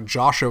of, like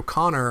Josh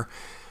O'Connor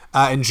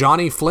and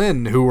Johnny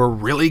Flynn, who were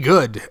really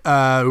good, who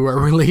I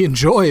really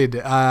enjoyed.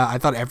 I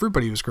thought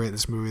everybody was great in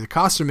this movie. The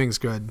costuming's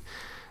good.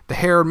 The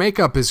hair and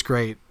makeup is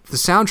great. The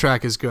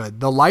soundtrack is good.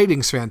 The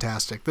lighting's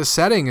fantastic. The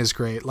setting is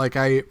great. Like,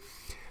 I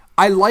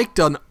liked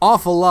an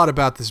awful lot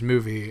about this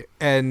movie,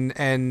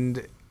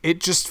 and it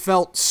just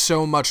felt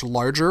so much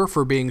larger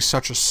for being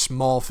such a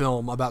small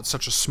film about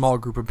such a small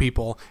group of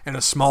people in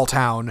a small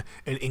town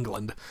in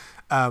England.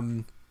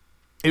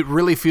 It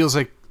really feels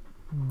like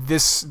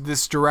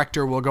this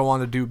director will go on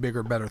to do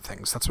bigger, better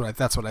things. That's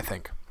what I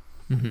think.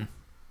 Mm-hmm.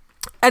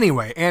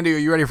 Anyway, Andy, are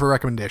you ready for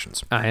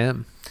recommendations? I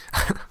am.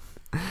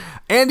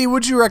 Andy,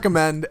 would you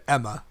recommend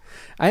Emma?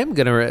 I am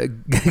gonna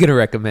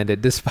recommend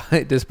it,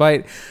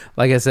 despite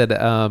like I said,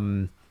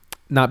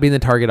 not being the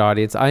target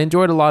audience. I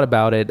enjoyed a lot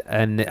about it,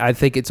 and I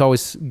think it's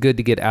always good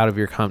to get out of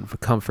your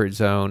comfort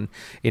zone,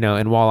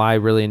 And while I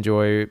really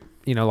enjoy,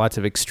 lots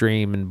of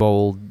extreme and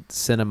bold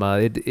cinema,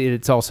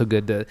 it's also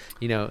good to,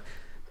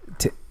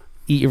 to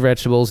eat your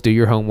vegetables, do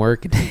your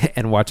homework,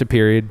 and watch a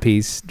period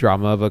piece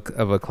drama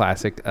of a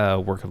classic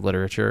work of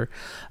literature.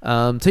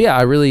 So yeah,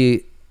 I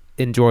really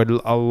enjoyed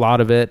a lot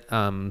of it.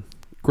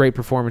 Great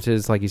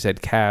performances, like you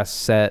said,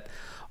 cast, set,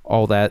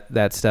 all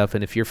that stuff.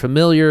 And if you're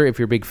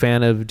a big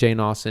fan of Jane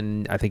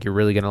Austen, I think you're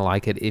really going to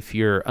like it. If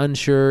you're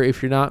unsure,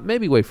 if you're not,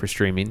 maybe wait for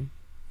streaming.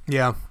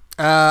 Yeah.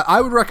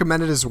 I would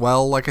recommend it as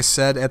well. Like I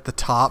said at the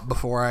top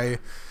before I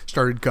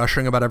started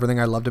gushing about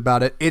everything I loved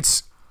about it,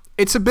 it's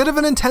a bit of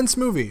an intense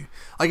movie.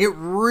 Like, it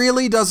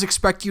really does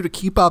expect you to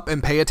keep up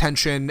and pay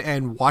attention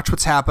and watch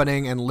what's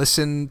happening and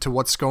listen to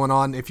what's going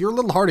on. If you're a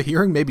little hard of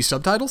hearing, maybe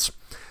subtitles.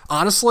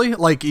 Honestly,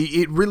 like,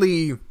 it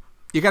really...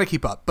 You got to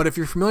keep up. But if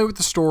you're familiar with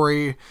the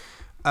story,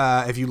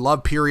 if you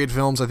love period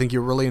films, I think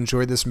you'll really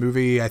enjoy this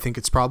movie. I think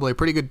it's probably a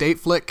pretty good date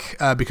flick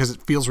because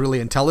it feels really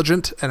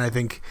intelligent. And I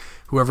think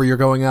whoever you're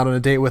going out on a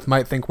date with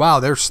might think,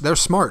 wow, they're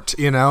smart,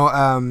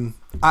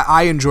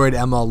 I enjoyed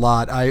Emma a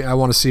lot. I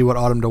want to see what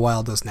Autumn de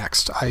Wilde does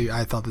next.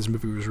 I thought this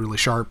movie was really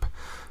sharp.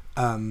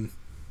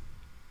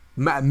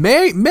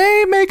 May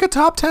make a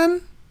top 10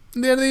 at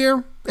the end of the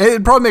year.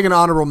 It'd probably make an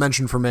honorable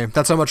mention for me.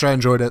 That's how much I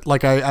enjoyed it.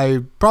 Like, I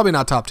probably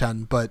not top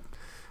 10, but...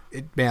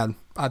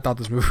 I thought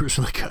this movie was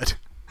really good.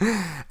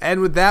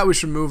 And with that, we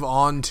should move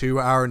on to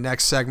our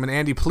next segment.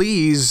 Andy,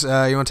 please, you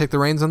want to take the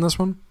reins on this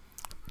one?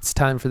 It's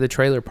time for the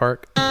trailer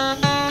park.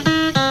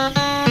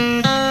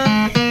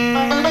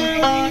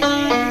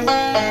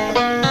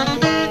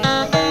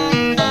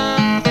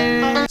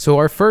 So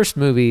our first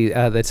movie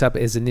that's up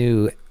is a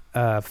new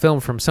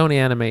film from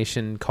Sony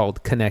Animation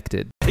called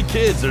Connected. Hey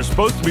kids, there's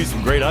supposed to be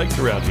some great hikes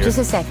around here. Just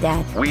a sec,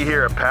 Dad. We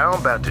hear a pal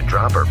about to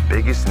drop our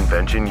biggest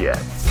invention yet.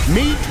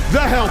 Meet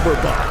the Helper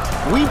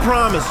Bot. We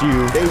promise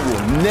you they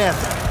will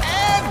never,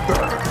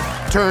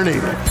 ever turn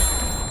evil.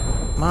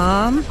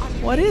 Mom,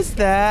 what is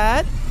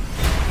that?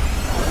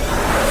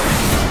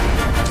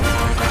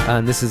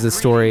 And this is a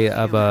story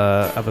of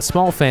a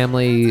small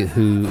family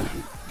who,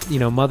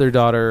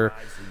 mother-daughter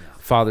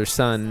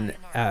father-son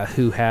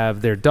who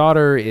have their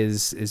daughter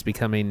is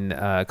becoming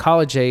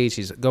college age.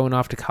 She's going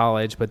off to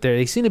college, but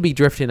they seem to be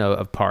drifting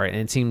apart, and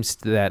it seems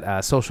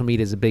that social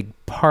media is a big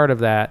part of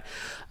that.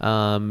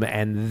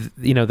 And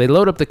they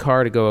load up the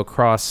car to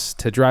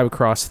drive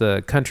across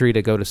the country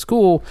to go to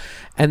school,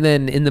 and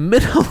then in the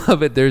middle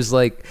of it, there's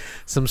like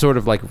some sort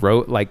of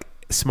like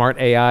smart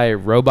AI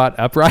robot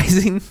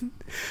uprising.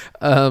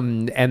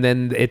 And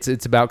then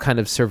it's about kind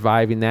of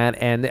surviving that.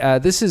 And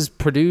this is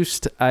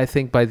produced, I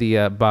think,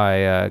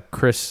 by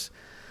Chris,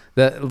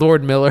 the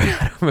Lord Miller.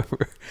 I don't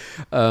remember.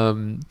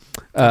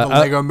 The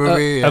Lego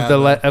movie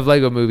of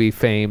Lego movie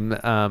fame.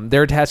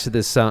 They're attached to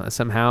this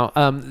somehow.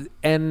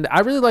 And I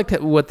really liked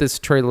what this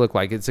trailer looked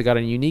like. It's got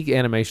a unique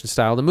animation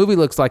style. The movie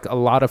looks like a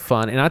lot of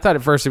fun. And I thought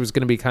at first it was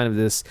going to be kind of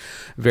this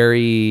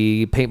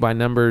very paint by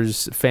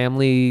numbers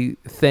family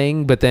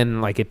thing, but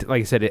then like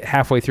I said,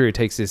 halfway through it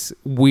takes this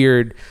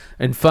weird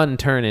and fun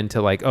turn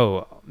into like,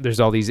 oh, there's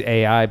all these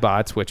AI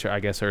bots, which I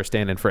guess are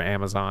standing for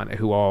Amazon,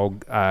 who all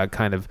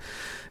kind of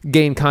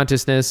gain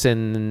consciousness,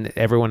 and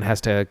everyone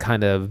has to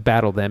kind of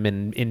battle them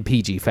in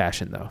PG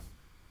fashion, though.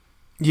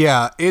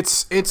 Yeah,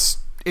 it's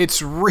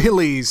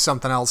really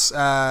something else.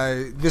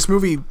 This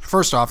movie,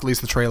 first off, at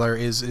least the trailer,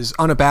 is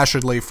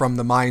unabashedly from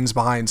the minds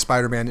behind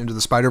Spider-Man Into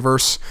the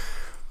Spider-Verse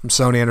from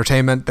Sony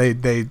Entertainment.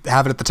 They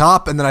have it at the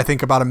top, and then I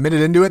think about a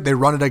minute into it, they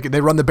run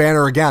the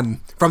banner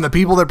again from the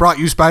people that brought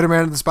you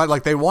Spider-Man Into the Spider.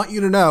 Like, they want you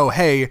to know,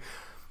 hey,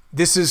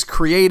 this is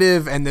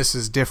creative and this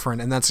is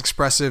different, and that's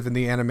expressive in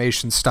the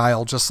animation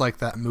style, just like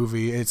that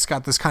movie. It's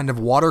got this kind of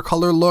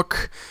watercolor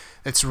look.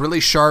 It's really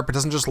sharp. It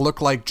doesn't just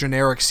look like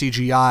generic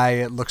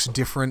CGI. It looks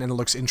different and it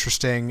looks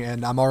interesting,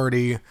 and I'm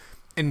already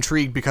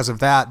intrigued because of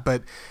that.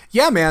 But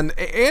yeah, man,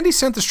 Andy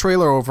sent this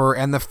trailer over,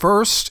 and it's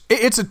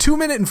a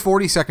 2-minute and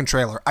 40-second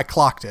trailer. I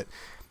clocked it.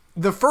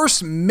 The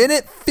first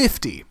minute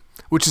 50,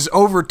 which is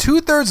over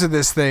 2/3 of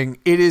this thing,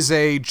 it is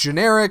a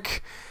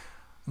generic,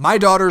 my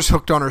daughter's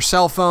hooked on her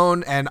cell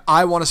phone and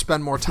I want to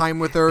spend more time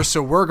with her,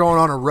 so we're going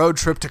on a road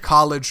trip to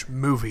college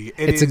movie.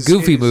 It's a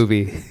goofy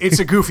movie. It's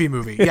a goofy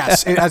movie.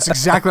 Yes, that's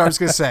exactly what I was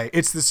going to say.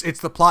 It's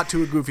the plot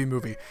to a goofy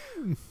movie.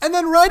 And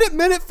then right at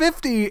minute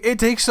 50, it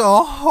takes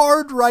a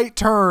hard right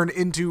turn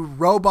into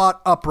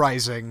robot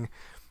uprising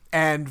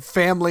and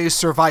family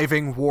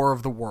surviving War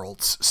of the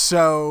Worlds.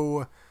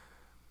 So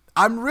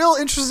I'm real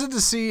interested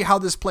to see how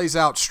this plays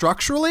out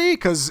structurally,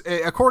 because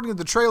according to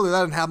the trailer,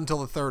 that didn't happen until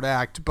the third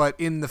act, but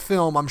in the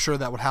film, I'm sure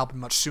that would happen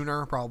much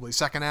sooner, probably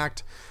second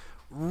act.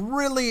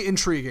 Really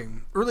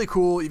intriguing, really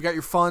cool. You've got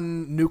your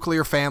fun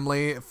nuclear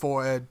family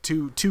for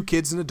two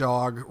kids and a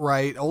dog,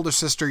 right? Older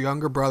sister,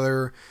 younger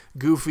brother,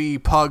 goofy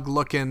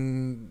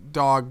pug-looking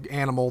dog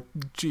animal,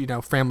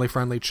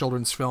 family-friendly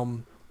children's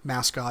film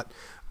mascot.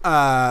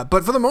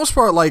 But for the most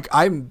part, like,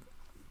 I'm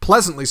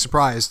pleasantly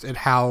surprised at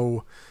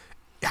how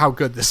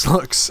good this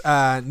looks.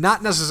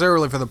 Not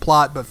necessarily for the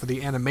plot, but for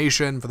the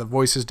animation, for the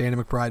voices. Danny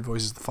McBride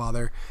voices the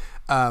father.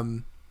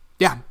 I'm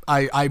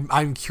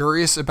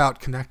curious about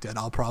Connected.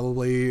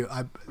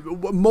 I'm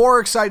more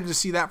excited to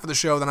see that for the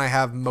show than I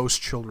have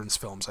most children's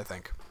films, I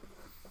think.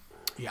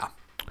 Yeah.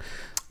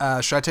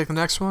 Should I take the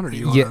next one, or do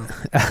you want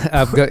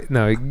to?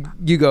 No,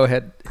 you go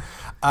ahead.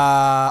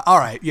 All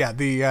right.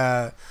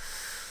 Yeah.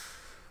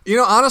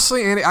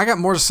 Honestly, Andy, I got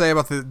more to say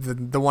about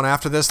the one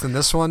after this than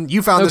this one.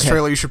 You found this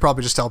trailer. You should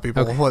probably just tell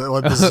people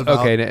what this is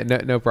about. Okay,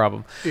 no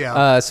problem.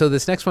 Yeah. So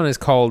this next one is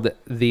called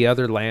The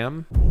Other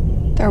Lamb.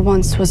 There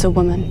once was a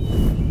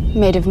woman,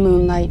 made of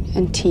moonlight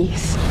and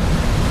teeth.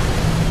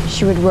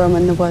 She would roam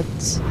in the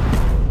woods,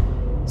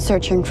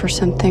 searching for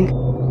something,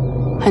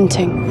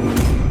 hunting.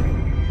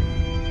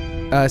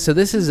 So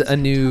this is a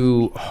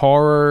new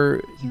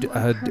horror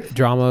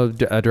drama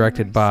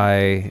directed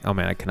by, oh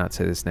man, I cannot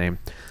say this name.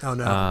 Oh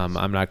no.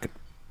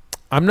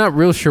 I'm not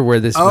real sure where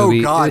this movie.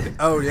 Oh god.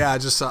 Oh yeah,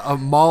 just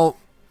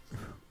Malgorzata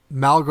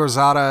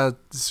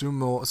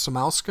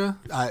Sumalska.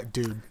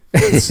 Dude.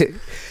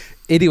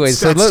 Anyway,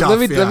 so let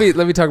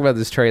me talk about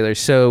this trailer.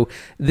 So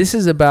this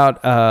is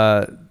about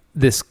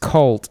this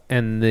cult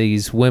and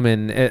these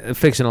women,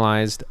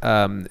 fictionalized,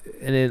 and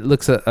it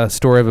looks a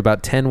story of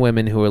about 10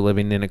 women who are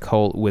living in a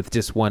cult with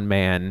just one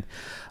man,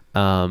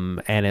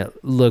 and it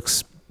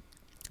looks,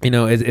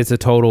 it's a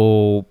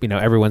total,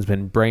 everyone's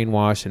been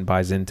brainwashed and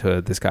buys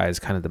into this guy as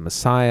kind of the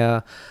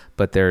Messiah,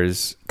 but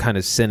there's kind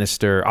of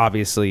sinister,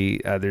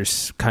 obviously,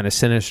 there's kind of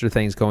sinister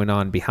things going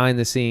on behind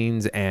the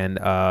scenes, and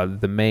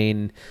the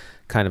main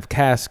kind of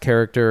cast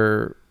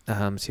character,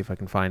 see if I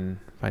can find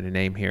a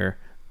name here,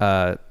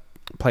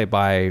 played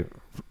by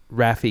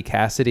Rafi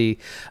Cassidy.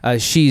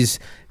 She's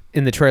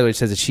in the trailer. It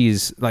says that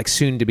she's like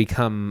soon to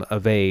become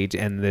of age,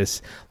 and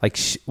this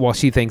while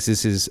she thinks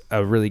this is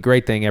a really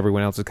great thing,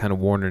 everyone else is kind of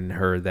warning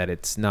her that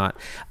it's not.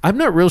 I'm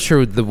not real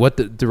sure what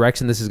the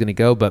direction this is going to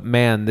go, but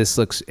man, it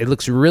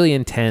looks really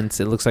intense.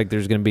 It looks like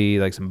there's going to be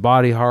like some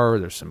body horror.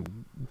 There's some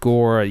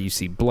gore. You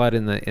see blood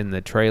in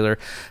the trailer,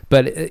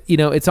 but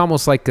it's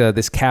almost like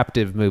this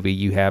captive movie.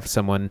 You have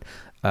someone,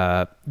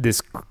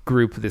 this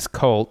group, this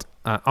cult.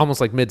 Almost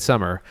like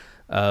Midsummer,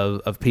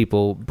 of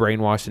people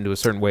brainwashed into a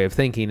certain way of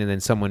thinking, and then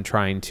someone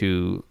trying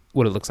to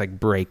what it looks like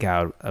break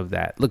out of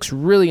that. Looks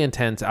really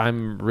intense.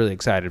 I'm really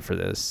excited for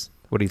this.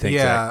 What do you think,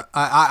 Yeah, Zach?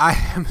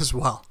 I am as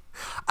well.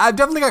 I've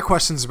definitely got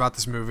questions about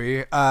this movie.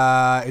 It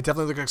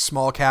definitely looks like a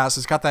small cast.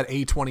 It's got that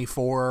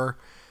A24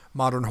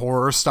 modern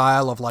horror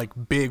style of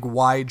like big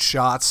wide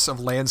shots of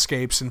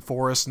landscapes and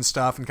forests and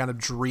stuff, and kind of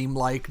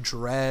dreamlike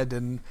dread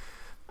and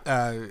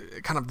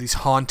kind of these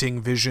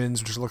haunting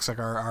visions, which looks like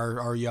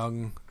our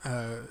young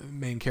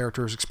main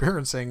character is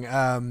experiencing.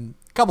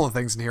 Couple of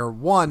things in here.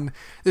 One,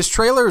 this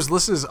trailer is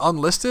listed as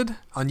unlisted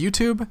on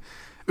YouTube,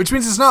 which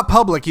means it's not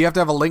public. You have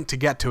to have a link to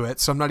get to it,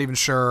 so I'm not even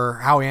sure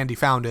how Andy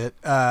found it,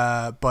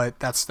 but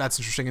that's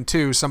interesting. And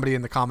two, somebody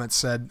in the comments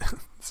said,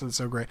 this is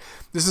so great,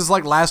 this is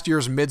like last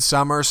year's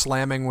Midsummer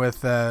slamming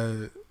with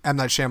M.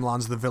 Night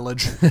Shyamalan's The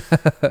Village.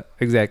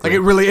 Exactly. Like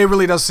it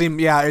really does seem,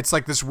 yeah, it's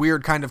like this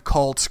weird kind of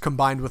cult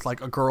combined with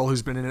like a girl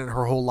who's been in it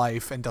her whole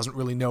life and doesn't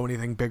really know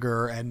anything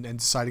bigger and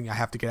deciding I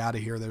have to get out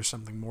of here. There's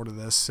something more to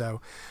this.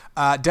 So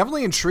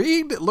definitely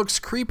intrigued. It looks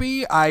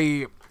creepy.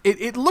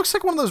 It looks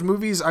like one of those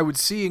movies I would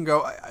see and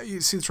go,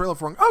 you see the trailer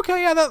for,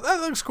 okay, yeah, that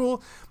looks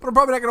cool, but I'm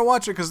probably not going to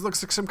watch it because it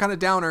looks like some kind of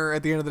downer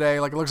at the end of the day.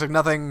 Like it looks like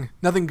nothing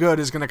good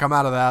is going to come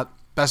out of that.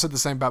 I said the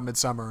same about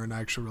Midsummer, and I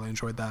actually really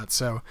enjoyed that.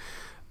 So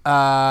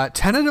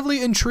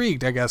tentatively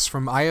intrigued, I guess,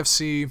 from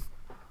IFC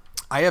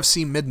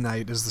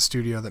Midnight is the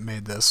studio that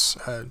made this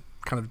kind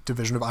of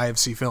division of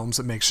IFC Films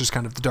that makes just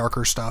kind of the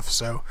darker stuff.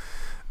 So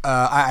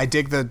I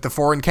dig the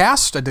foreign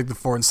cast, I dig the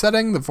foreign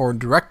setting, the foreign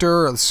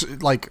director.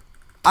 Like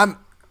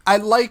I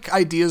like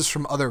ideas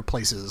from other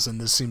places, and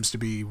this seems to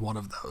be one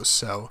of those.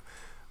 So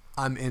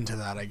I'm into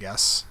that, I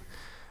guess.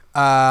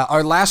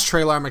 Our last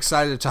trailer I'm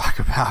excited to talk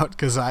about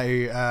because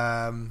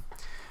I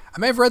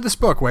may have read this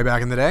book way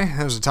back in the day.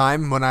 There was a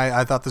time when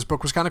I thought this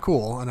book was kind of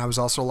cool, and I was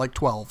also like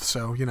 12,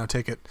 so,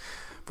 take it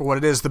for what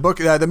it is.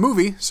 The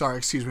movie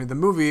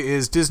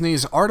is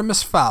Disney's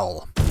Artemis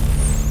Fowl.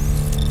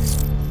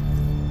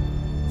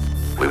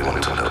 We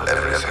want to know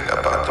everything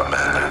about the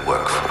man you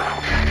work for.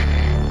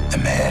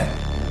 The man?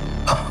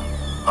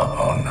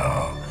 Oh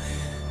no.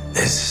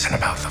 This isn't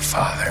about the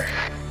father.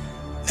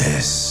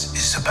 This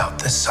is about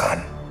the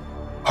son,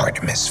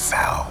 Artemis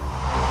Fowl.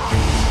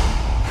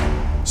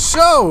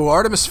 So,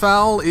 Artemis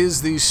Fowl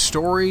is the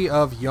story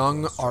of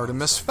young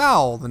Artemis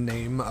Fowl. The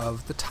name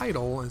of the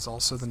title is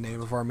also the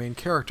name of our main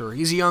character.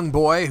 He's a young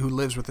boy who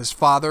lives with his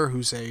father,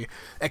 who's a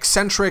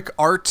eccentric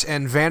art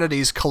and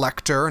vanities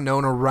collector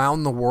known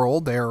around the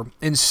world. They're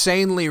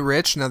insanely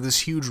rich and have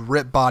this huge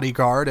rip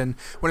bodyguard, and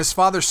when his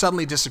father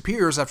suddenly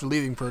disappears after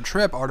leaving for a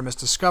trip, Artemis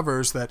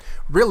discovers that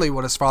really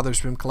what his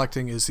father's been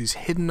collecting is these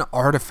hidden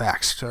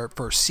artifacts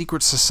for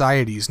secret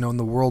societies known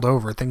the world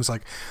over. Things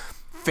like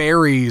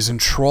fairies and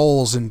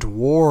trolls and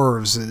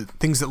dwarves,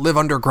 things that live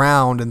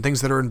underground and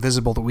things that are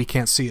invisible that we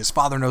can't see. His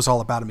father knows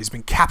all about him. He's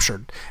been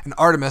captured, and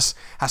Artemis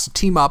has to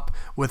team up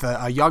with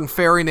a young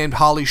fairy named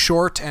Holly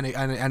Short and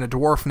a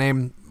dwarf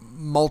named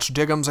Mulch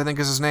Diggums, I think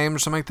is his name, or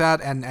something like that,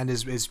 and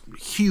his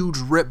huge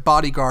rip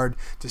bodyguard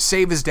to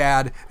save his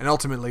dad and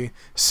ultimately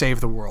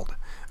save the world.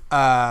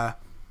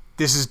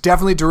 This is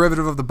definitely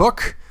derivative of the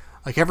book.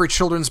 Like every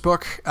children's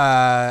book,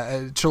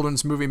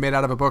 children's movie made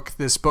out of a book,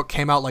 this book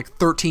came out like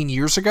 13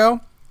 years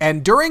ago.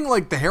 And during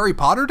like the Harry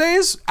Potter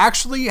days,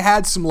 actually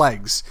had some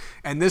legs.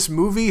 And this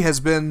movie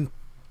has been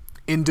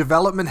in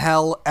development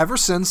hell ever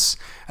since,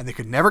 and they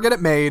could never get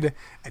it made.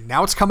 And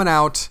now it's coming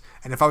out.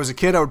 And if I was a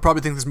kid, I would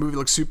probably think this movie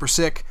looks super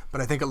sick,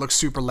 but I think it looks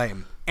super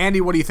lame.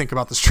 Andy, what do you think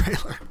about this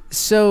trailer?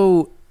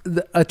 So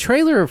a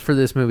trailer for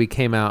this movie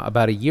came out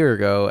about a year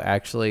ago,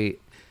 actually.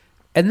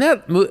 And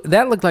that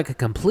looked like a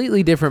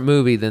completely different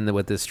movie than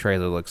what this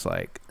trailer looks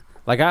like.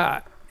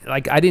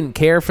 I didn't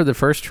care for the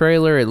first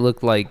trailer. It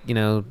looked like,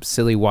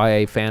 silly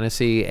YA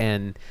fantasy,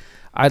 and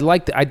I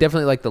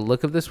definitely like the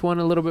look of this one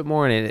a little bit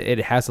more, and it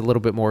has a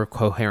little bit more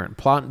coherent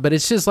plot, but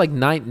it's just like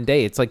night and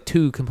day. It's like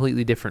two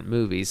completely different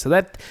movies. So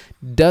that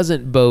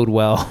doesn't bode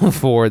well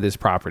for this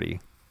property.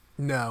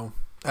 No.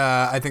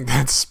 I think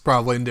that's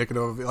probably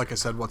indicative of, like I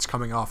said, what's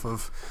coming off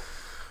of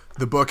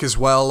the book as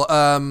well.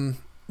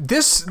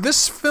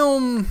 This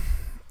film,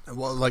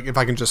 well, like if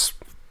I can just,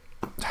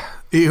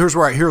 here's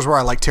where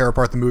I like tear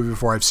apart the movie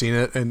before I've seen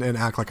it and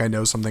act like I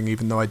know something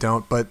even though I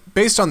don't. But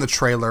based on the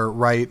trailer,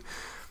 right,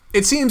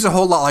 it seems a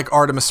whole lot like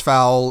Artemis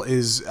Fowl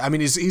is. I mean,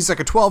 he's like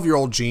a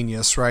 12-year-old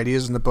genius, right? He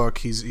is in the book,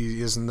 he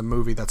is in the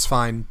movie. That's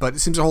fine, but it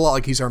seems a whole lot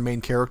like he's our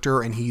main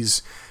character and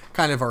he's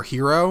kind of our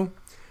hero.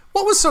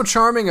 What was so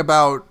charming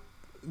about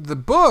the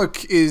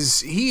book is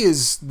he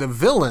is the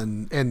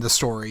villain in the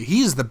story.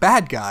 He's the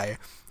bad guy.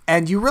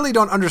 And you really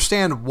don't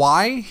understand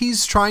why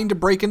he's trying to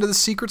break into the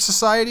secret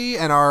society.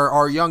 And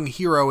our young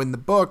hero in the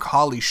book,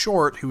 Holly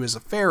Short, who is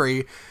a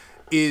fairy,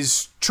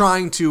 is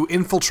trying to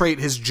infiltrate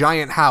his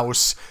giant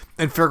house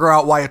and figure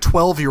out why a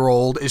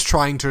 12-year-old is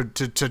trying to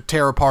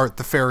tear apart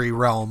the fairy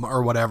realm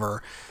or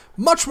whatever.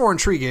 Much more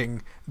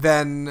intriguing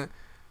than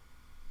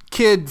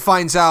kid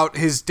finds out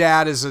his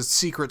dad is a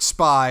secret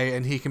spy,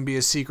 and he can be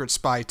a secret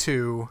spy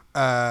too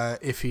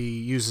if he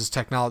uses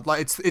technology.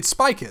 Like it's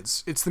Spy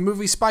Kids. It's the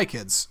movie Spy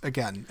Kids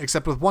again,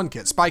 except with one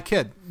kid, Spy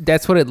Kid.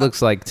 That's what it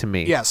looks like to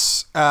me.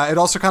 Yes. It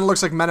also kind of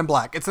looks like Men in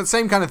Black. It's that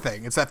same kind of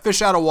thing. It's that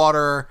fish out of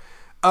water.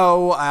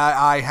 Oh,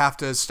 I have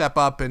to step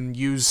up and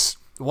use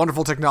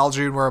wonderful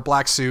technology and wear a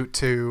black suit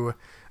to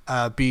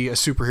be a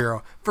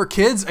superhero. For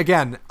kids,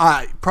 again,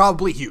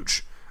 probably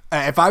huge.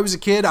 If I was a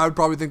kid, I would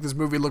probably think this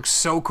movie looks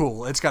so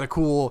cool. It's got a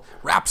cool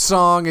rap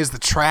song as the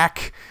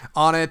track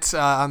on it,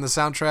 on the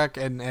soundtrack,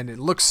 and it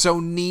looks so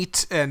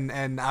neat,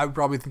 and I would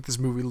probably think this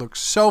movie looks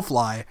so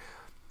fly.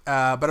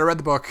 But I read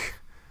the book.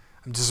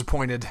 I'm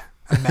disappointed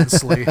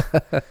immensely.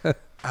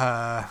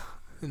 And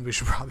we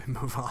should probably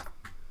move on.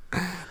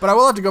 But I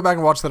will have to go back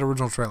and watch that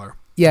original trailer.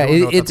 Yeah,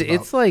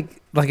 it's like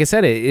I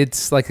said,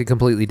 it's like a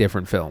completely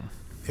different film.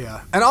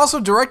 Yeah, and also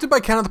directed by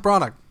Kenneth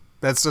Branagh.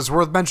 That's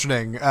worth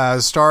mentioning.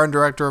 Star and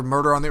director of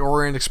Murder on the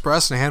Orient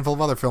Express and a handful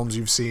of other films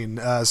you've seen.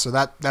 So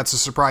that's a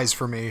surprise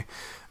for me.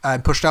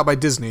 Pushed out by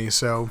Disney.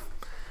 So,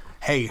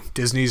 hey,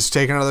 Disney's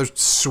taking another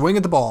swing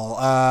at the ball.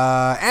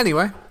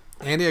 Anyway,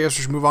 Andy, I guess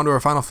we should move on to our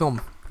final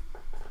film.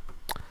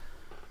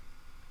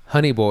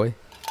 Honey Boy.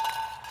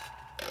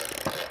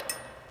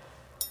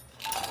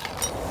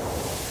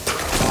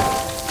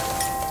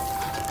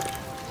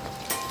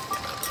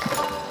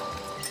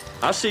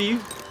 I see you.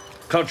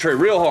 Concentrate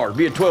real hard.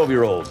 Be a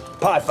 12-year-old.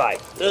 Pie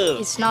fight. Ugh.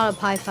 It's not a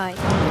pie fight.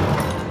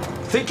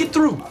 Think it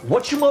through.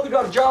 What's your mother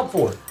got a job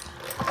for?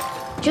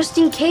 Just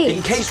in case.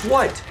 In case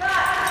what?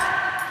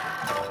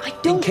 I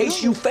don't In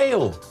case know. you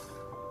fail.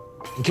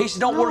 In case it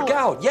don't work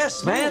out.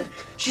 Yes, man.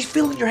 She's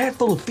filling your head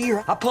full of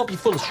fear. I pump you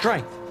full of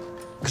strength.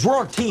 Because we're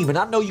on a team, and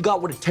I know you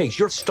got what it takes.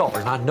 You're a star,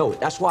 and I know it.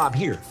 That's why I'm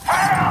here.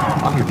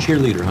 I'm your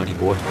cheerleader, honey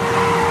boy.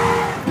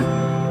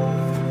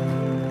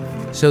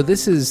 So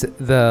this is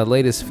the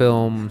latest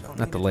film,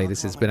 not the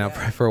latest, it's been out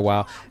for a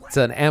while. It's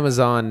an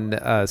Amazon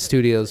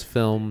Studios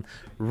film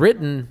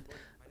written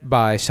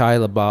by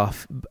Shia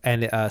LaBeouf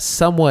and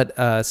somewhat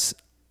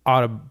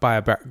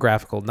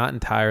autobiographical, not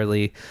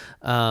entirely.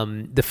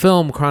 The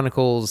film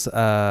chronicles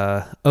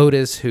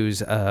Otis,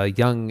 who's a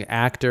young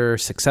actor,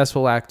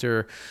 successful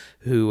actor,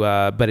 who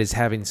but is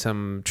having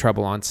some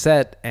trouble on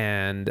set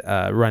and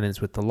run-ins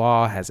with the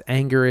law, has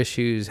anger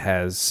issues,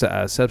 has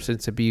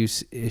substance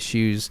abuse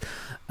issues,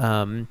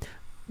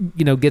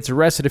 gets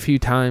arrested a few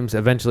times,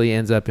 eventually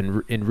ends up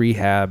in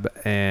rehab,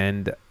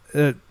 and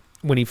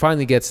when he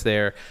finally gets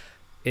there,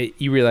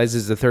 he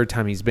realizes the third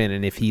time he's been,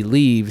 and if he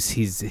leaves,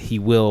 he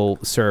will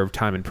serve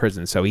time in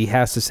prison. So he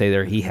has to stay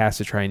there. He has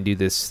to try and do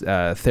this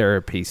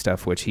therapy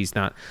stuff, which he's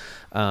not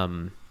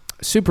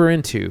super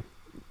into.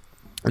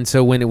 And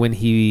so when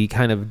he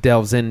kind of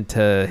delves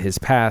into his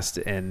past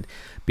and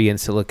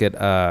begins to look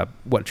at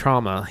what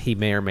trauma he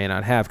may or may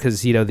not have,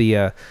 because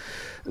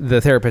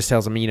the therapist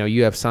tells him,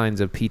 you have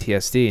signs of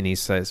PTSD, and he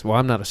says, well,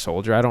 I'm not a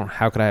soldier.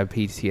 How could I have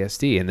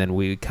PTSD? And then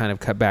we kind of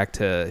cut back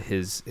to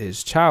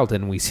his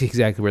childhood, and we see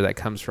exactly where that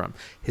comes from.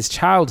 His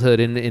childhood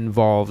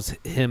involves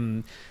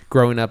him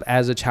growing up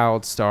as a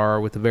child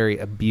star with a very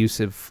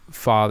abusive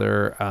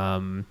father,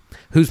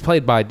 who's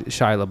played by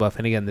Shia LaBeouf.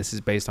 And again, this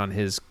is based on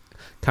his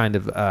kind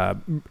of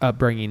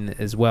upbringing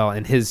as well.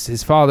 And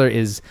his father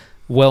is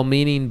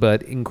well-meaning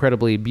but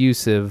incredibly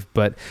abusive,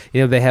 but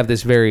they have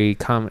this very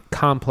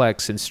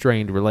complex and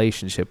strained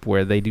relationship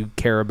where they do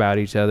care about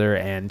each other,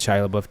 and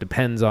Shia LaBeouf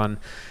depends on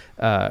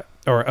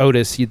or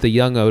Otis, the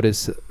young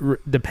Otis,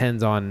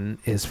 depends on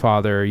his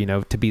father,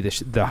 to be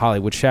the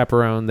Hollywood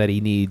chaperone that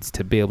he needs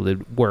to be able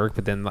to work.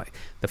 But then, like,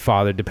 the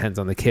father depends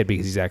on the kid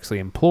because he's actually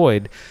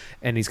employed,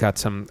 and he's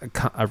got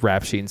a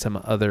rap sheet and some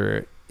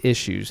other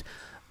issues.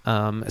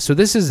 So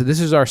this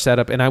is our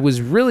setup, and I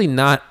really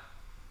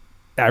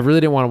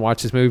didn't want to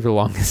watch this movie for the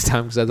longest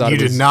time because I thought you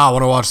did not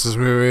want to watch this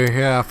movie.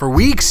 Yeah, for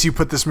weeks you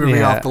put this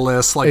movie off the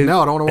list. Like,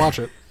 no, I don't want to watch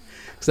it.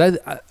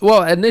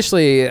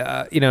 Initially,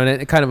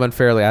 and kind of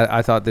unfairly,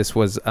 I thought this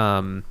was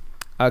going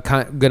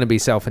to be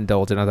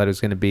self-indulgent. I thought it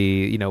was going to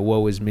be,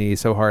 woe is me,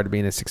 so hard to be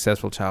a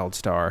successful child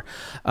star.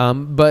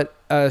 But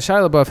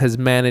Shia LaBeouf has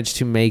managed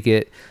to make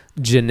it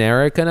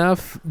generic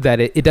enough that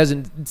it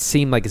doesn't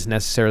seem like it's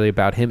necessarily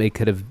about him. It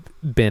could have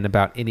been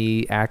about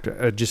any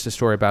actor, just a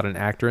story about an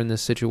actor in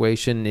this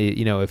situation.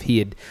 If he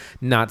had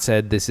not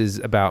said this is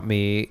about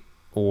me,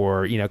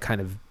 or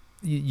kind of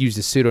used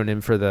a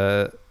pseudonym for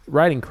the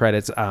writing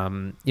credits, I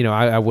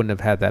wouldn't have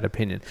had that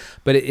opinion.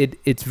 But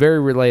it's very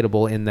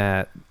relatable in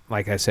that,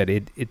 like I said,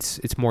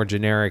 it's more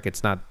generic.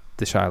 It's not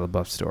the Shia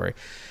LaBeouf story.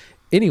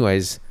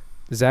 Anyways,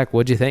 Zach,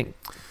 what'd you think?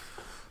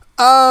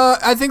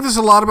 I think there's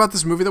a lot about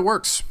this movie that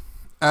works.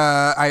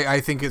 I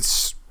think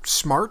it's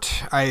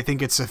smart. I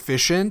think it's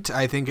efficient.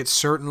 I think it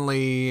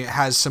certainly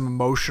has some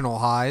emotional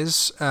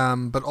highs.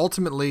 But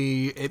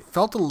ultimately, it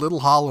felt a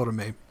little hollow to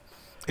me.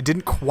 It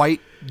didn't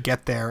quite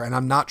get there, and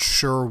I'm not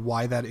sure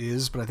why that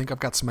is, but I think I've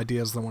got some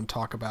ideas that I want to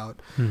talk about.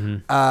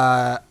 Mm-hmm.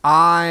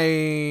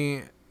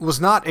 I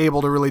was not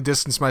able to really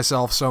distance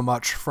myself so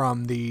much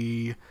from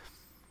the...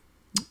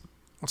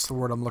 What's the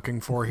word I'm looking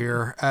for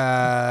here?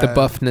 The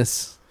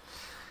buffness.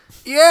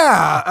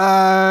 Yeah,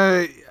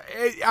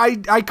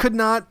 I could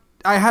not.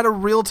 I had a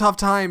real tough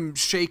time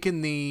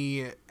shaking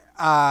the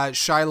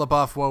Shia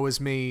LaBeouf "woe is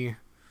me."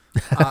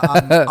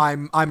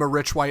 I'm a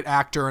rich white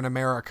actor in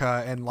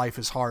America and life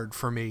is hard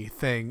for me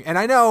thing. And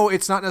I know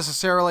it's not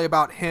necessarily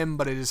about him,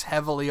 but it is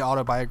heavily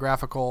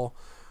autobiographical.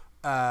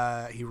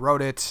 He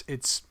wrote it.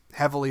 It's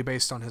heavily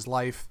based on his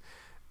life.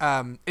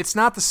 It's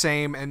not the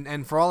same,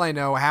 and for all I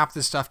know, half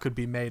this stuff could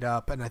be made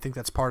up, and I think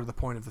that's part of the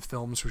point of the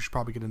film, so we should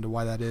probably get into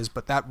why that is.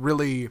 But that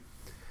really,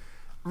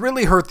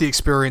 really hurt the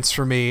experience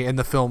for me in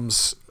the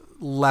film's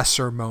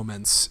lesser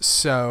moments.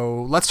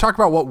 So let's talk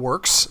about what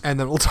works, and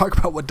then we'll talk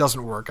about what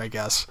doesn't work, I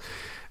guess.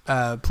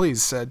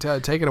 Please,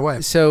 take it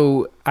away.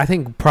 So I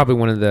think probably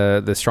one of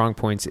the strong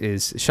points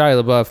is Shia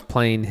LaBeouf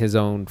playing his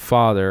own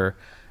father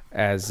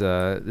as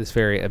this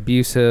very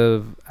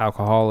abusive,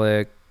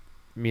 alcoholic,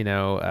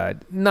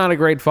 not a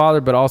great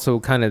father, but also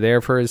kind of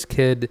there for his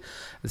kid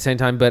at the same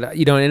time. But,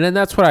 and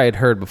that's what I had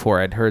heard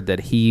before. I'd heard that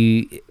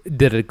he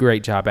did a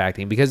great job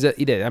acting because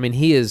he did. I mean,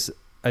 he is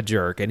a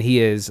jerk, and he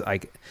is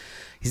like,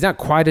 he's not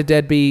quite a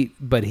deadbeat,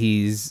 but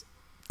he's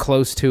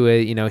close to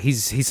it.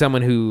 He's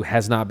someone who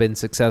has not been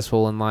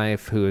successful in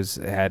life, who has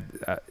had,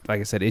 like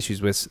I said,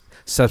 issues with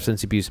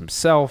substance abuse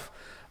himself.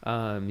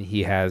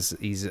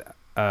 He's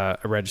a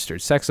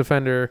registered sex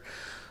offender,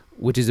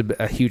 which is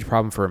a huge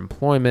problem for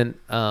employment.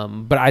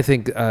 But I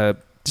think Shia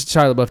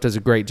LaBeouf does a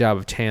great job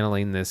of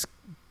channeling this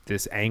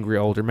angry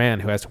older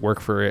man who has to work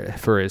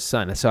for his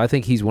son. So I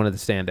think he's one of the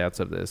standouts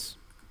of this.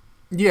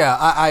 Yeah,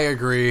 I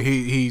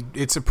agree.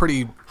 It's a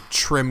pretty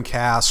trim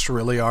cast,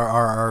 really.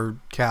 Our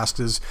cast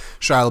is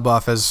Shia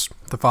LaBeouf as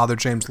the father,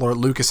 James Lord,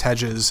 Lucas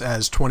Hedges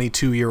as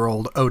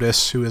 22-year-old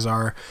Otis, who is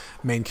our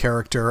main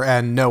character,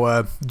 and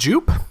Noah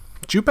Jupe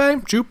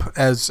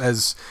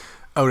as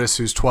Otis,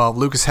 who's 12.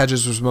 Lucas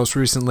Hedges was most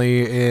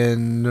recently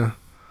in...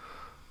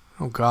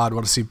 Oh, God,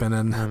 what has he been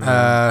in?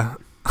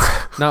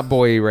 Not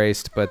Boy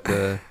Erased, but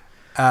the...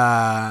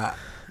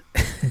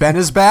 Ben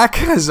is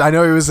Back, as I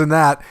know he was in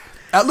that.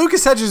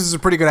 Lucas Hedges is a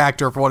pretty good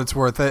actor for what it's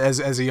worth.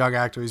 As a young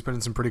actor, he's been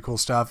in some pretty cool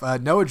stuff.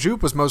 Noah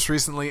Jupe was most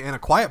recently in A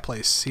Quiet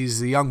Place.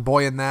 He's the young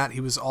boy in that. He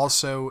was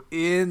also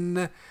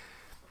in...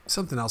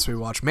 something else we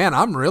watched. Man,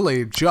 I'm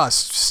really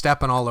just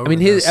stepping all over.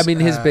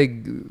 His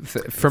big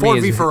for Ford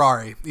me v is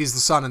Ferrari. He's the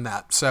son in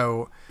that.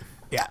 So,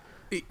 yeah,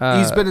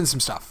 he's been in some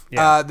stuff.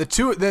 Yeah.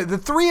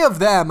 The three of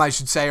them, I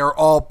should say, are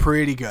all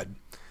pretty good.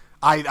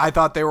 I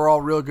thought they were all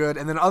real good.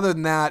 And then other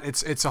than that,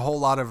 it's a whole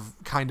lot of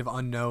kind of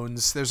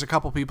unknowns. There's a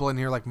couple people in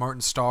here like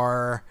Martin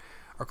Starr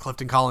or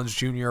Clifton Collins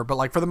Jr. But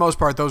like for the most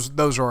part,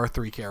 those are our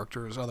three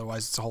characters.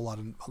 Otherwise, it's a whole lot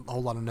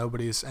of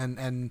nobodies.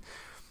 And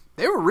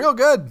they were real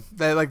good.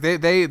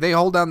 They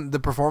hold down the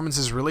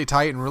performances really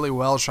tight and really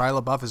well.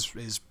 Shia LaBeouf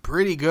is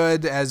pretty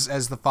good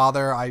as the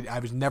father. I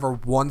was never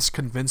once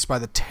convinced by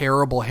the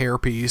terrible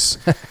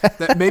hairpiece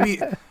that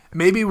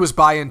maybe was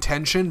by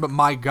intention, but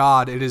my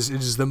God, it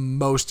is the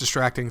most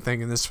distracting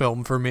thing in this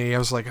film for me. I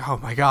was like, oh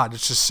my God,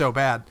 it's just so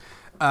bad.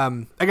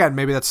 Again,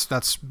 maybe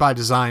that's by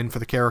design for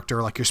the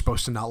character. Like you're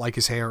supposed to not like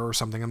his hair or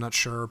something. I'm not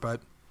sure,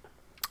 but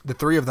the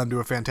three of them do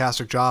a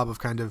fantastic job of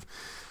kind of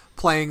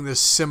playing this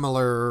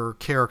similar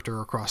character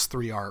across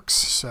three arcs.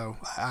 So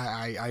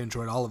I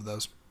enjoyed all of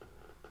those.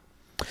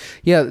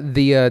 Yeah.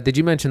 Did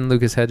you mention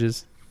Lucas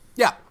Hedges?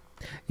 Yeah.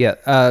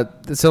 Yeah.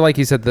 So like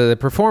you said, the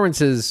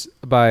performances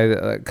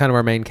by kind of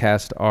our main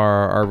cast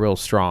are real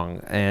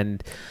strong.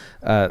 And,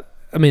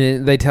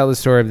 they tell the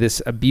story of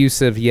this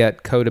abusive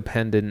yet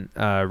codependent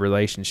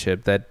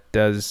relationship that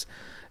does...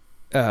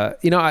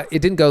 it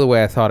didn't go the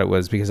way I thought it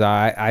was because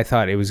I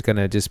thought it was going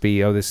to just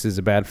be, this is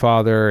a bad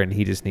father and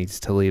he just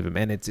needs to leave him.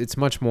 And it's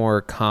much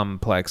more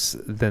complex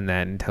than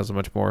that and tells a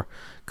much more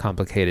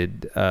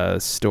complicated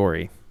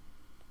story.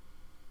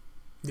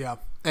 Yeah.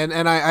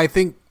 And I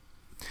think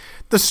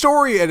the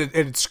story at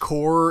its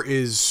core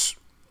is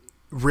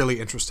really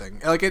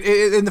interesting. Like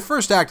in the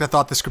first act, I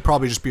thought this could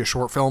probably just be a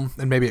short film,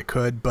 and maybe it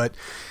could, but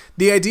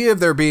the idea of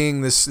there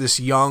being this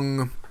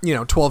young,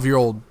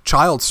 12-year-old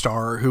child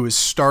star who is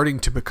starting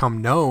to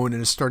become known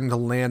and is starting to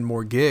land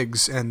more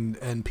gigs,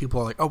 and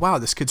people are like, oh wow,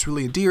 this kid's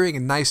really endearing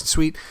and nice and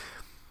sweet.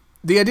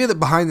 The idea that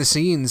behind the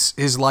scenes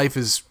his life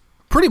is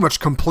pretty much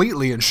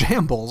completely in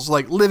shambles,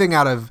 like living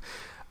out of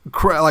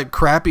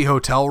crappy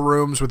hotel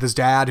rooms with his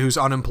dad who's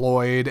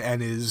unemployed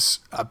and is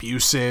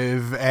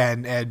abusive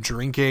and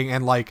drinking,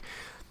 and like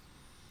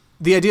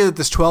the idea that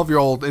this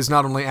 12-year-old is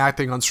not only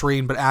acting on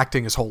screen but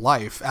acting his whole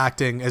life,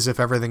 acting as if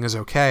everything is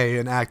okay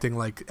and acting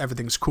like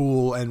everything's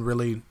cool and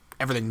really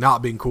everything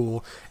not being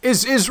cool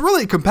is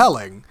really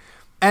compelling.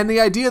 And the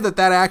idea that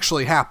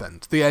actually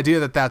happened, the idea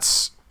that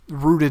that's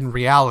rooted in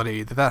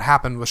reality, that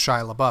happened with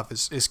Shia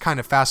LaBeouf is kind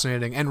of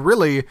fascinating and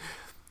really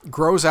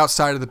grows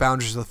outside of the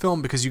boundaries of the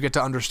film because you get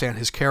to understand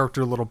his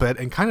character a little bit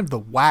and kind of the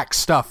whack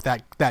stuff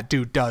that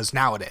dude does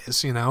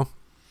nowadays,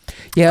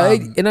 Yeah,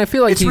 and I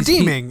feel like it's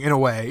redeeming in a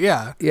way,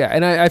 yeah. Yeah,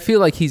 and I feel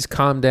like he's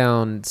calmed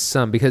down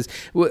some because,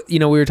 we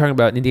were talking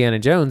about Indiana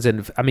Jones,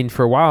 and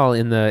for a while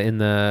in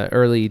the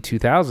early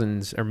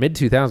 2000s or mid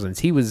 2000s,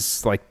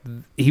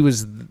 he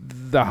was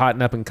the hot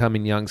and up and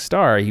coming young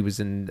star. He was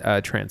in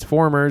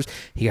Transformers.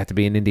 He got to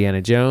be in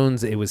Indiana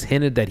Jones. It was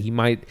hinted that he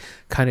might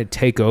kind of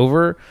take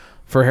over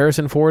for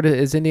Harrison Ford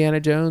as Indiana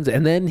Jones,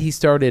 and then he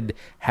started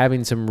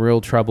having some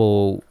real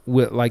trouble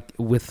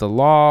with the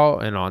law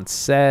and on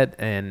set,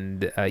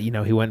 and he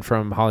went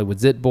from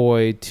Hollywood's It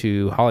Boy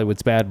to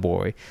Hollywood's Bad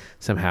Boy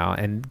somehow,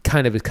 and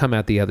kind of has come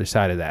out the other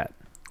side of that.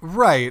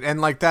 Right, and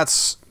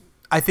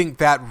I think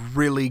that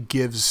really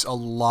gives a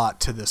lot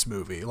to this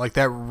movie. Like,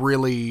 that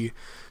really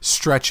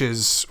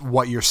stretches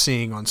what you're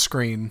seeing on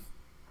screen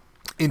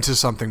into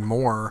something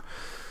more.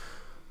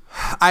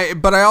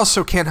 But I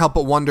also can't help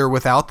but wonder,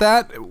 without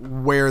that,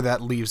 where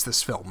that leaves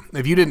this film.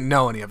 If you didn't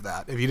know any of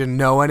that, if you didn't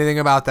know anything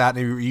about that,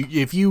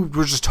 if you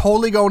were just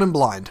totally going in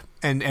blind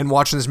and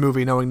watching this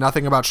movie knowing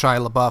nothing about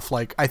Shia LaBeouf,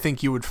 like, I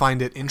think you would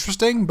find it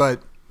interesting,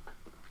 but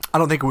I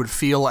don't think it would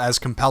feel as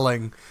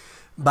compelling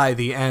by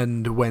the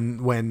end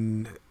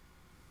when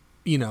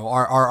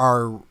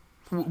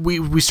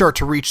we start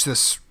to reach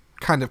this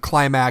kind of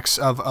climax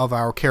of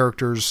our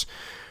characters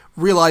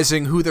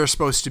realizing who they're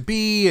supposed to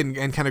be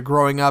and kind of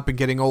growing up and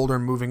getting older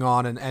and moving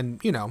on and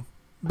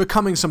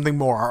becoming something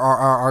more.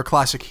 Our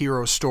classic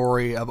hero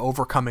story of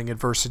overcoming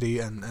adversity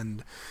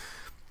and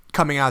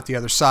coming out the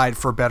other side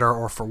for better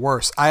or for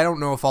worse. I don't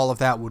know if all of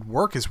that would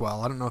work as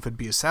well. I don't know if it'd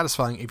be as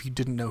satisfying if you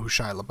didn't know who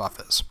Shia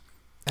LaBeouf is.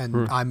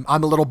 And I'm a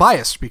little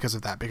biased because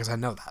of that, because I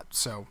know that.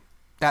 So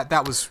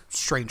that was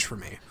strange for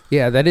me.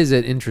 Yeah, that is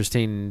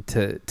interesting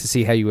to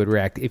see how you would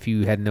react if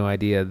you had no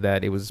idea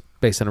that it was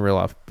based on a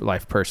real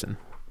life person.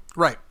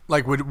 Right.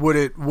 Like, would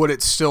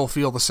it still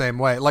feel the same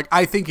way? Like,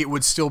 I think it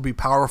would still be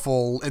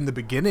powerful in the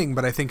beginning,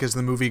 but I think as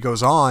the movie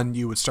goes on,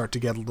 you would start to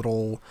get a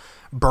little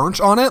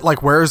burnt on it.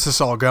 Like, where is this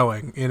all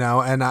going?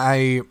 And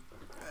I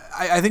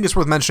think it's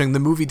worth mentioning, the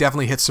movie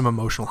definitely hits some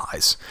emotional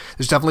highs.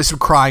 There's definitely some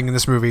crying in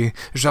this movie.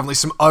 There's definitely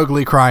some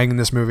ugly crying in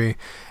this movie.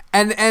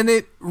 And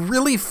it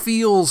really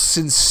feels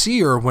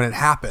sincere when it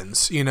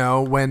happens,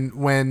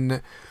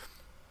 when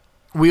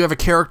we have a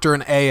character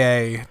in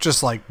AA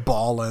just like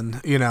bawling,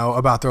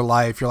 about their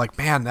life. You're like,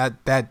 man,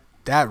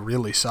 that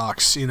really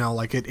sucks.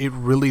 Like it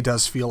really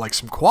does feel like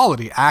some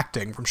quality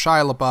acting from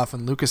Shia LaBeouf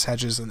and Lucas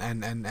Hedges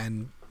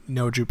and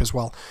Noah Jupe as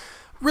well.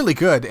 Really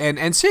good.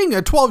 And seeing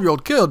a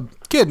 12-year-old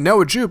kid,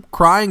 Noah Jupe,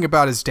 crying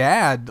about his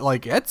dad,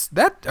 like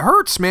that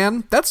hurts,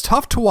 man. That's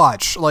tough to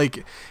watch.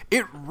 Like,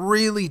 it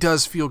really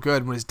does feel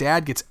good when his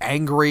dad gets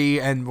angry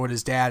and when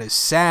his dad is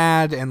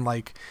sad, and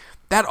like,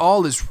 that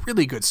all is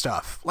really good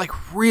stuff.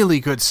 Like,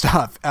 really good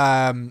stuff.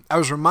 I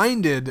was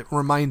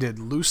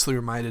loosely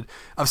reminded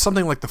of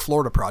something like The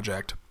Florida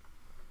Project.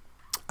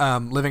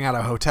 Living at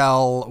a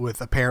hotel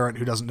with a parent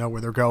who doesn't know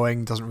where they're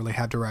going, doesn't really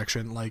have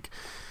direction, like,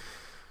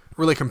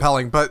 really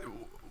compelling. But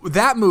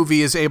that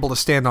movie is able to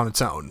stand on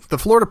its own. The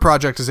Florida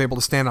Project is able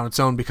to stand on its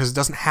own because it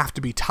doesn't have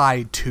to be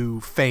tied to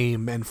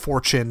fame and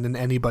fortune and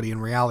anybody in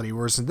reality.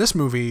 Whereas in this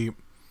movie,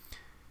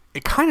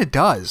 it kind of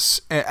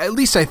does. At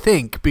least I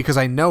think, because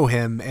I know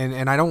him,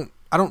 and I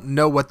don't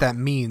know what that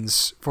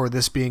means for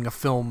this being a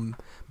film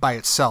by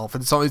itself.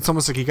 It's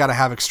almost like you got to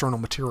have external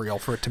material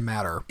for it to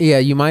matter. Yeah,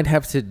 you might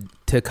have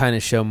to kind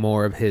of show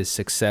more of his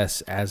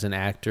success as an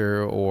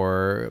actor,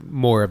 or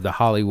more of the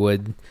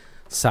Hollywood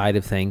side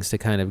of things to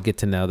kind of get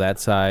to know that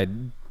side,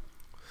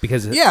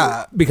 because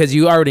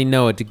you already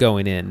know it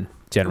going in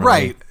generally.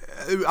 Right.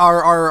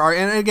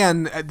 And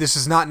again, this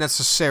is not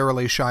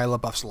necessarily Shia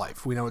LaBeouf's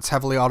life. We know it's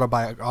heavily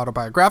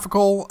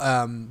autobiographical.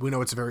 We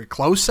know it's very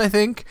close, I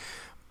think.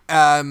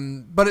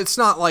 But it's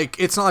not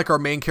like our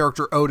main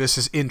character Otis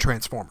is in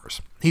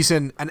Transformers. He's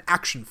in an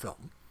action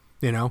film.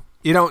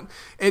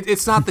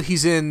 It's not that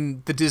he's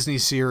in the Disney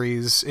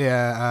series.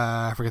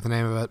 I forget the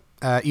name of it.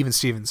 Even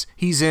Stevens.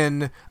 He's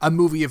in a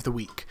movie of the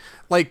week.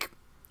 Like,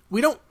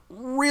 we don't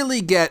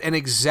really get an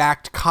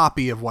exact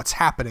copy of what's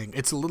happening.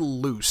 It's a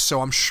little loose, so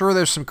I'm sure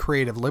there's some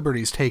creative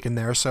liberties taken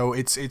there. So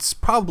it's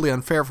probably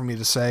unfair for me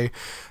to say,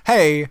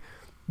 hey,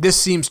 this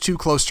seems too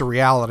close to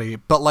reality.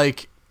 But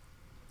like,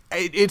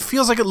 it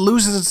feels like it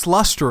loses its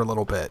luster a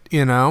little bit,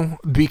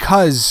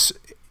 because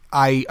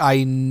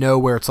I know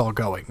where it's all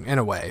going in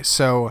a way.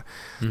 So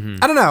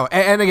I don't know.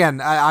 And again,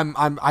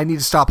 I need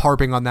to stop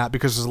harping on that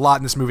because there's a lot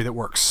in this movie that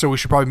works. So we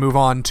should probably move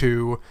on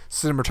to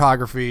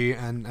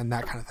cinematography and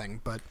that kind of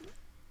thing. But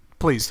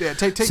please,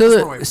 take this one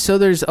away. So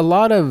there's a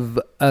lot of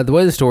the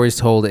way the story is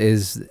told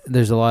is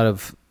there's a lot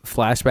of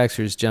flashbacks.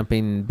 There's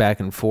jumping back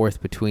and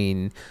forth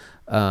between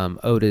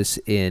Otis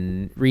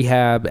in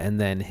rehab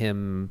and then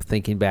him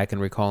thinking back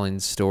and recalling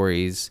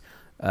stories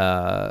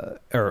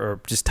or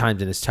just times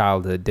in his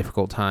childhood,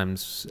 difficult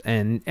times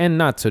and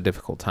not so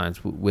difficult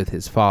times with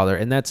his father.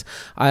 And that's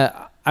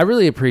I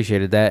really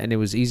appreciated that, and it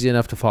was easy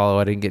enough to follow.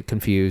 I didn't get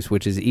confused,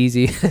 which is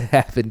easy to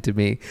happen to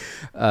me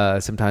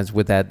sometimes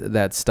with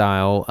that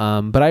style.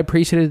 But I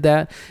appreciated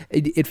that.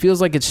 It feels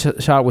like it's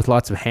shot with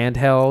lots of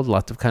handheld,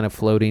 lots of kind of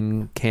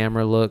floating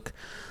camera look.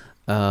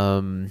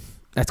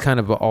 That's kind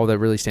of all that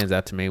really stands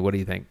out to me. What do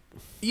you think?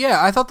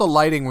 Yeah, I thought the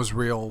lighting was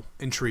real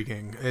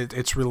intriguing.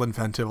 It's real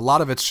inventive. A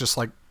lot of it's just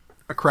like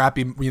a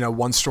crappy,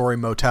 one-story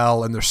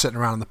motel, and they're sitting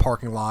around in the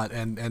parking lot,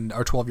 and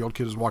our 12-year-old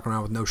kid is walking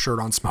around with no shirt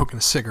on, smoking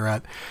a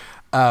cigarette,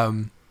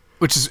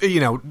 which is,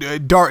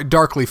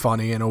 darkly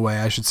funny in a way,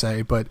 I should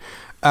say. But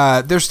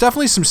there's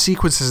definitely some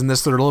sequences in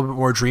this that are a little bit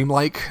more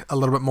dreamlike, a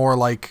little bit more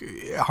like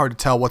hard to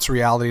tell what's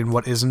reality and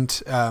what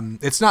isn't.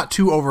 It's not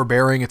too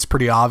overbearing. It's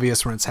pretty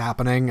obvious when it's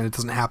happening, and it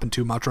doesn't happen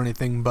too much or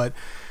anything, but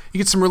you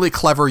get some really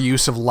clever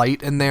use of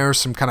light in there,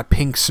 some kind of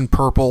pinks and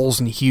purples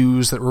and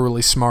hues that were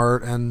really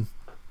smart. And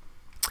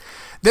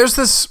there's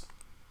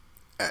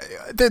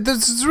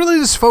really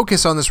this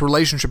focus on this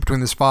relationship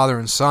between this father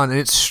and son, and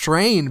it's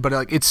strained,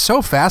 but it's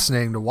so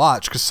fascinating to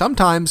watch, because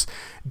sometimes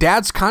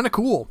dad's kind of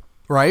cool,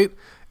 right?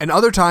 And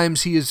other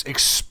times he is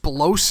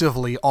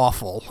explosively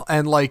awful,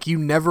 and you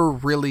never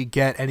really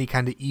get any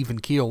kind of even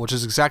keel, which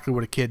is exactly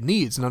what a kid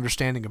needs, an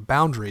understanding of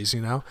boundaries,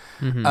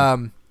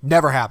 Mm-hmm.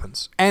 Never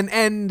happens.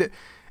 And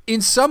in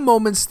some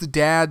moments, the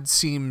dad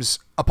seems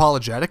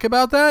apologetic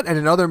about that, and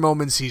in other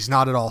moments, he's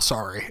not at all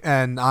sorry.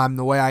 And I'm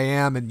the way I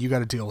am, and you got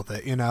to deal with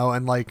it,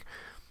 And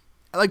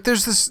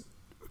there's this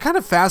kind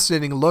of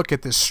fascinating look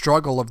at this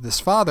struggle of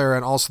this father,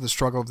 and also the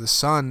struggle of this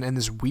son, and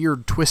this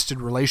weird, twisted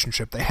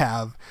relationship they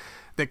have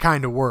that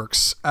kind of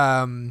works.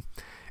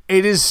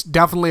 It is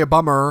definitely a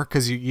bummer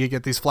because you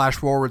get these flash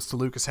forwards to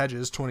Lucas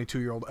Hedges,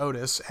 22-year-old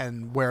Otis,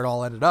 and where it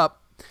all ended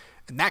up,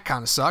 and that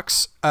kind of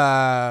sucks.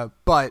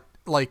 But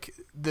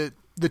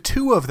the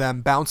two of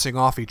them bouncing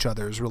off each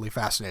other is really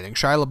fascinating.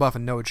 Shia LaBeouf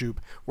and Noah Jupe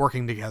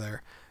working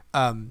together,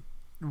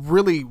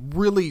 really,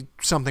 really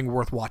something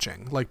worth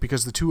watching.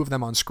 Because the two of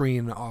them on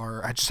screen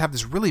I just have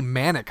this really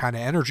manic kind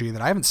of energy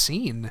that I haven't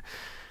seen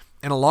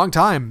in a long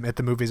time at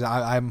the movies.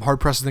 I'm hard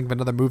pressed to think of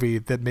another movie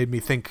that made me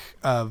think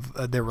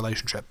of their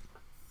relationship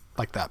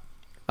like that.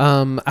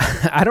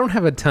 I don't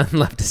have a ton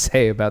left to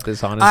say about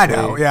this, honestly. I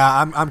know,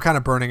 yeah, I'm kind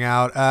of burning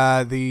out.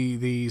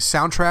 The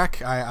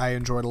soundtrack I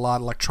enjoyed a lot.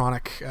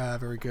 Electronic,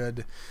 very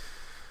good.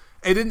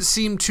 It didn't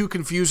seem too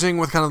confusing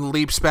with kind of the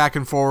leaps back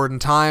and forward in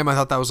time. I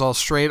thought that was all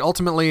straight.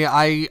 Ultimately,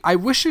 I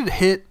wish it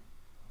hit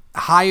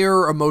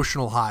higher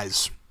emotional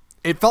highs.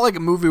 It felt like a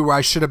movie where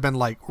I should have been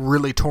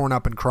really torn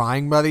up and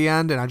crying by the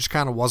end, and I just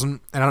kind of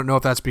wasn't. And I don't know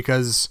if that's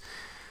because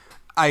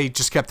I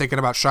just kept thinking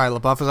about Shia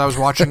LaBeouf as I was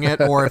watching it,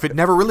 or if it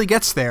never really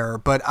gets there.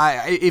 But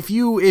if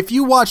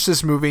you watch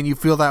this movie and you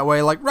feel that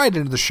way, right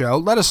into the show,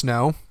 let us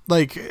know.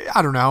 I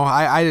don't know.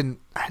 I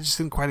just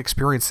didn't quite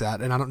experience that,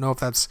 and I don't know if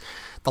that's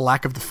the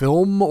lack of the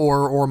film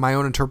or my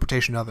own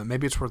interpretation of it.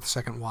 Maybe it's worth a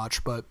second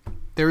watch, but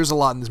there is a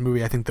lot in this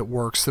movie I think that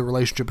works. The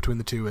relationship between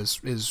the two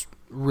is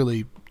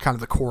really kind of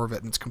the core of it,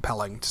 and it's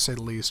compelling, to say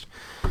the least.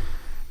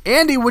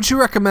 Andy, would you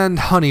recommend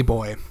Honey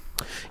Boy?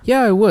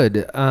 Yeah, I would.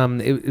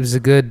 It was a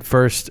good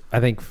first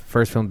film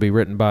to be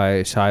written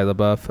by Shia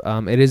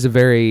LaBeouf. It is a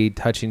very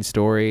touching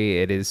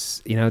story. It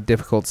is,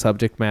 difficult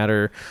subject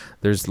matter.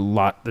 There's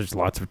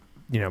lots of,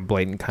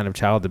 blatant kind of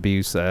child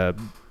abuse.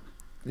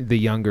 The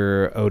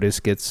younger Otis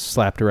gets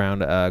slapped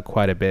around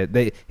quite a bit.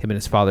 Him and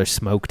his father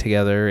smoke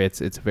together. It's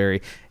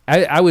very.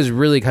 I was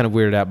really kind of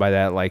weirded out by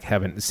that,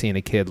 haven't seen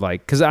a kid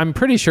because I'm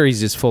pretty sure he's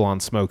just full on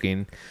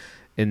smoking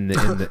in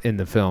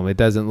the film. It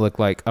doesn't look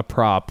like a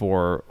prop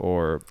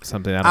or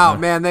something. I don't know.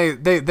 Man,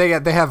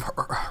 they have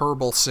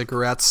herbal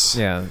cigarettes.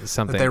 Yeah,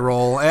 something that they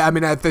roll. I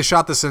mean, if they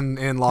shot this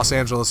in Los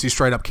Angeles, you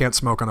straight up can't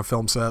smoke on a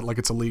film set.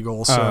 It's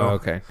illegal. So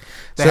okay.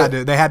 They had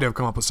to have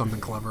come up with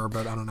something clever,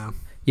 but I don't know.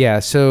 Yeah.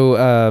 So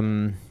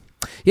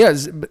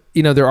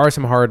there are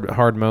some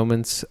hard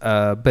moments,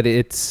 but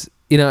it's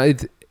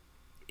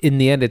in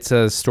the end, it's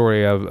a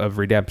story of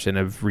redemption,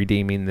 of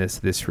redeeming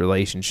this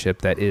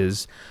relationship that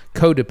is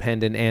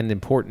codependent and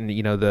important.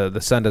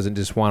 The son doesn't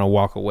just want to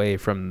walk away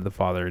from the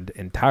father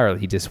entirely.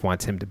 He just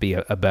wants him to be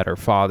a better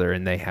father,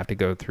 and they have to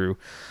go through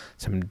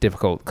some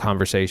difficult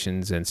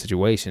conversations and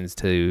situations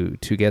to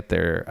get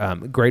there.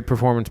 Great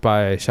performance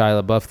by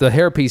Shia LaBeouf. The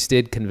hairpiece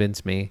did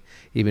convince me,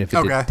 even if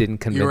it didn't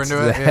convince me.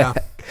 You were into it, yeah.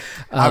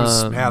 I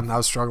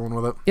was struggling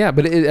with it. Yeah,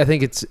 but I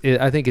think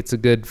it's a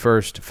good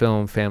first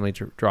film, family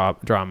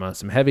drama.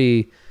 Some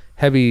heavy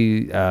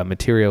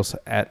materials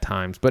at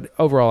times, but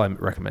overall, I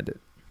recommend it.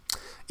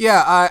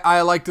 Yeah,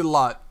 I liked it a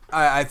lot.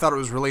 I thought it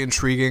was really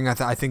intriguing.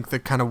 I think the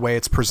kind of way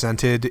it's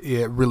presented,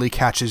 it really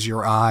catches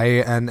your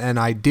eye, and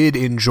I did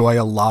enjoy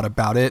a lot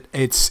about it.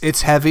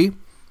 It's heavy,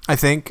 I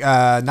think.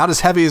 Not as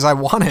heavy as I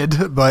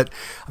wanted, but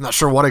I'm not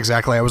sure what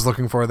exactly I was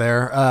looking for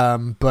there.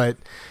 But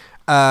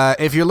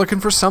if you're looking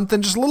for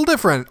something just a little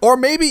different, or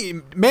maybe,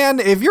 man,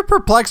 if you're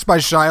perplexed by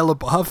Shia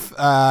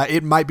LaBeouf,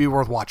 it might be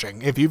worth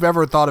watching. If you've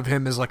ever thought of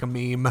him as a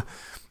meme,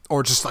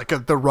 or just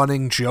the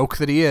running joke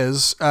that he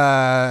is,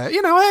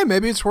 hey,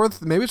 maybe it's worth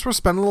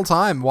spending a little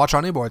time. Watch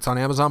Honey Boy. It's on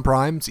Amazon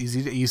Prime. It's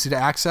easy to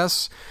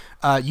access.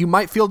 You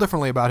might feel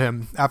differently about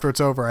him after it's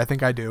over. I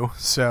think I do.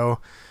 So,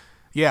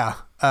 yeah,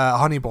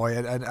 Honey Boy,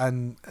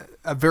 and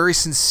a very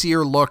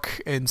sincere look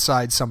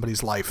inside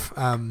somebody's life.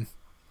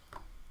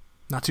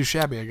 Not too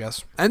shabby, I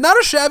guess. And not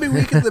a shabby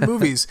week at the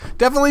movies.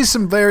 Definitely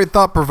some very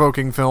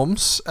thought-provoking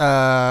films.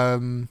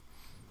 Not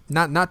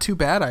too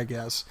bad, I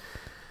guess.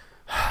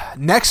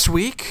 Next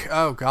week,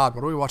 oh God,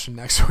 what are we watching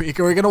next week?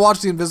 Are we going to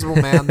watch The Invisible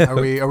Man? Are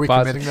we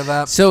committing to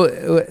that?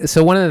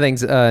 So one of the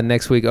things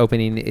next week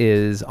opening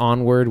is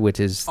Onward, which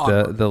is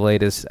the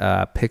latest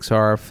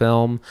Pixar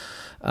film.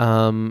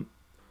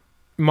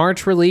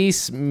 March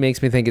release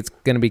makes me think it's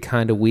going to be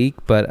kind of weak,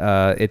 but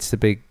it's the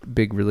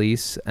big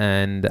release,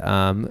 and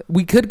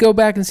we could go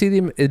back and see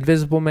The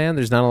Invisible Man.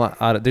 There's not a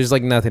lot. There's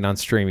like nothing on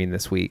streaming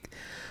this week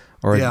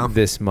or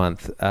this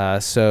month,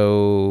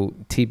 so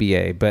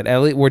TBA. But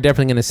at least we're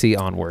definitely going to see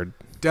Onward.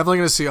 Definitely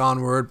going to see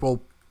Onward.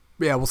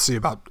 We'll see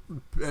about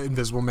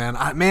Invisible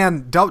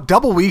Man.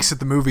 Double weeks at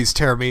the movies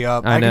tear me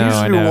up. I can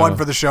usually do one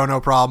for the show,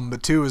 no problem,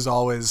 but two's a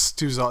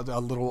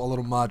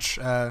little much.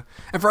 And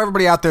for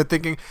everybody out there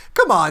thinking,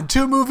 come on,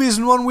 2 movies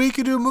in 1 week,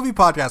 you do a movie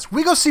podcast.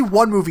 We go see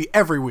 1 movie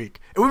every week,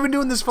 and we've been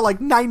doing this for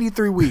like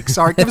 93 weeks.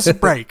 All right, give us a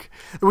break.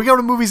 We go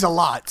to movies a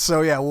lot,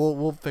 so yeah,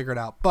 we'll figure it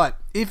out. But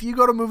if you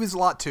go to movies a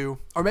lot too,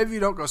 or maybe you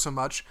don't go so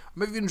much, or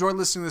maybe you enjoy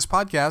listening to this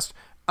podcast,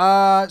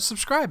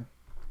 subscribe.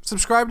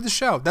 Subscribe to the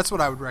show. That's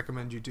what I would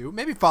recommend you do.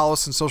 Maybe follow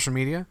us on social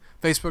media,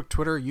 Facebook,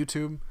 Twitter,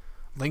 YouTube,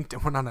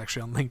 LinkedIn. We're not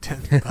actually on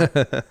LinkedIn.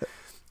 But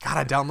God,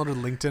 I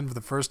downloaded LinkedIn for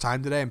the first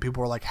time today, and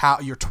people were like,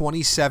 "How? You're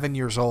 27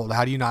 years old.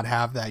 How do you not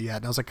have that yet?"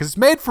 And I was like, "Because it's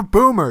made for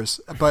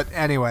boomers." But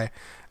anyway,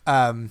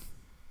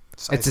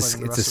 it's a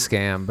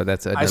scam, but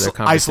that's another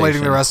conversation.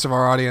 Isolating the rest of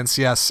our audience,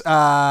 yes.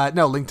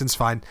 No, LinkedIn's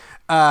fine.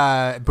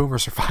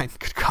 Boomers are fine.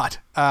 Good God.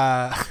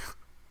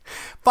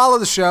 Follow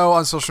the show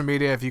on social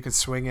media if you can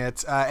swing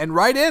it. And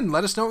write in.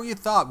 Let us know what you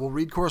thought. We'll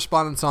read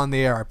correspondence on the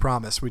air. I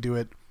promise. We do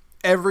it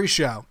every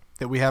show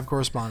that we have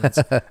correspondence.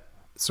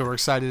 So we're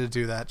excited to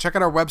do that. Check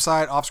out our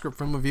website, Offscript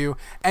Film Review,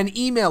 and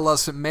email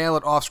us at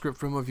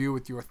mail@offscriptfilmreview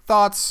with your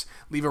thoughts.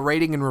 Leave a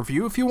rating and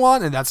review if you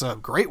want, and that's a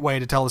great way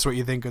to tell us what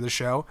you think of the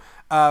show.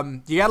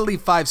 You got to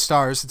leave 5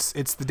 stars.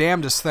 It's the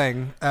damnedest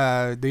thing.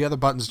 The other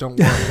buttons don't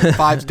work.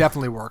 5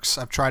 definitely works.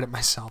 I've tried it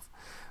myself.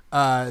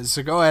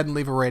 So go ahead and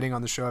leave a rating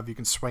on the show if you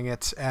can swing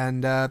it.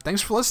 And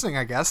thanks for listening,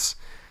 I guess.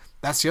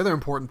 That's the other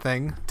important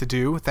thing to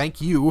do.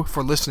 Thank you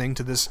for listening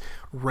to this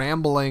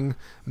rambling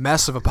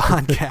mess of a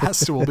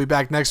podcast. We'll be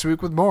back next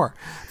week with more.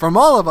 From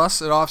all of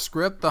us at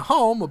Offscript, the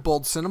home of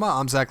Bold Cinema,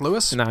 I'm Zach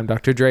Lewis. And I'm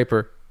Dr.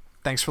 Draper.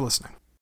 Thanks for listening.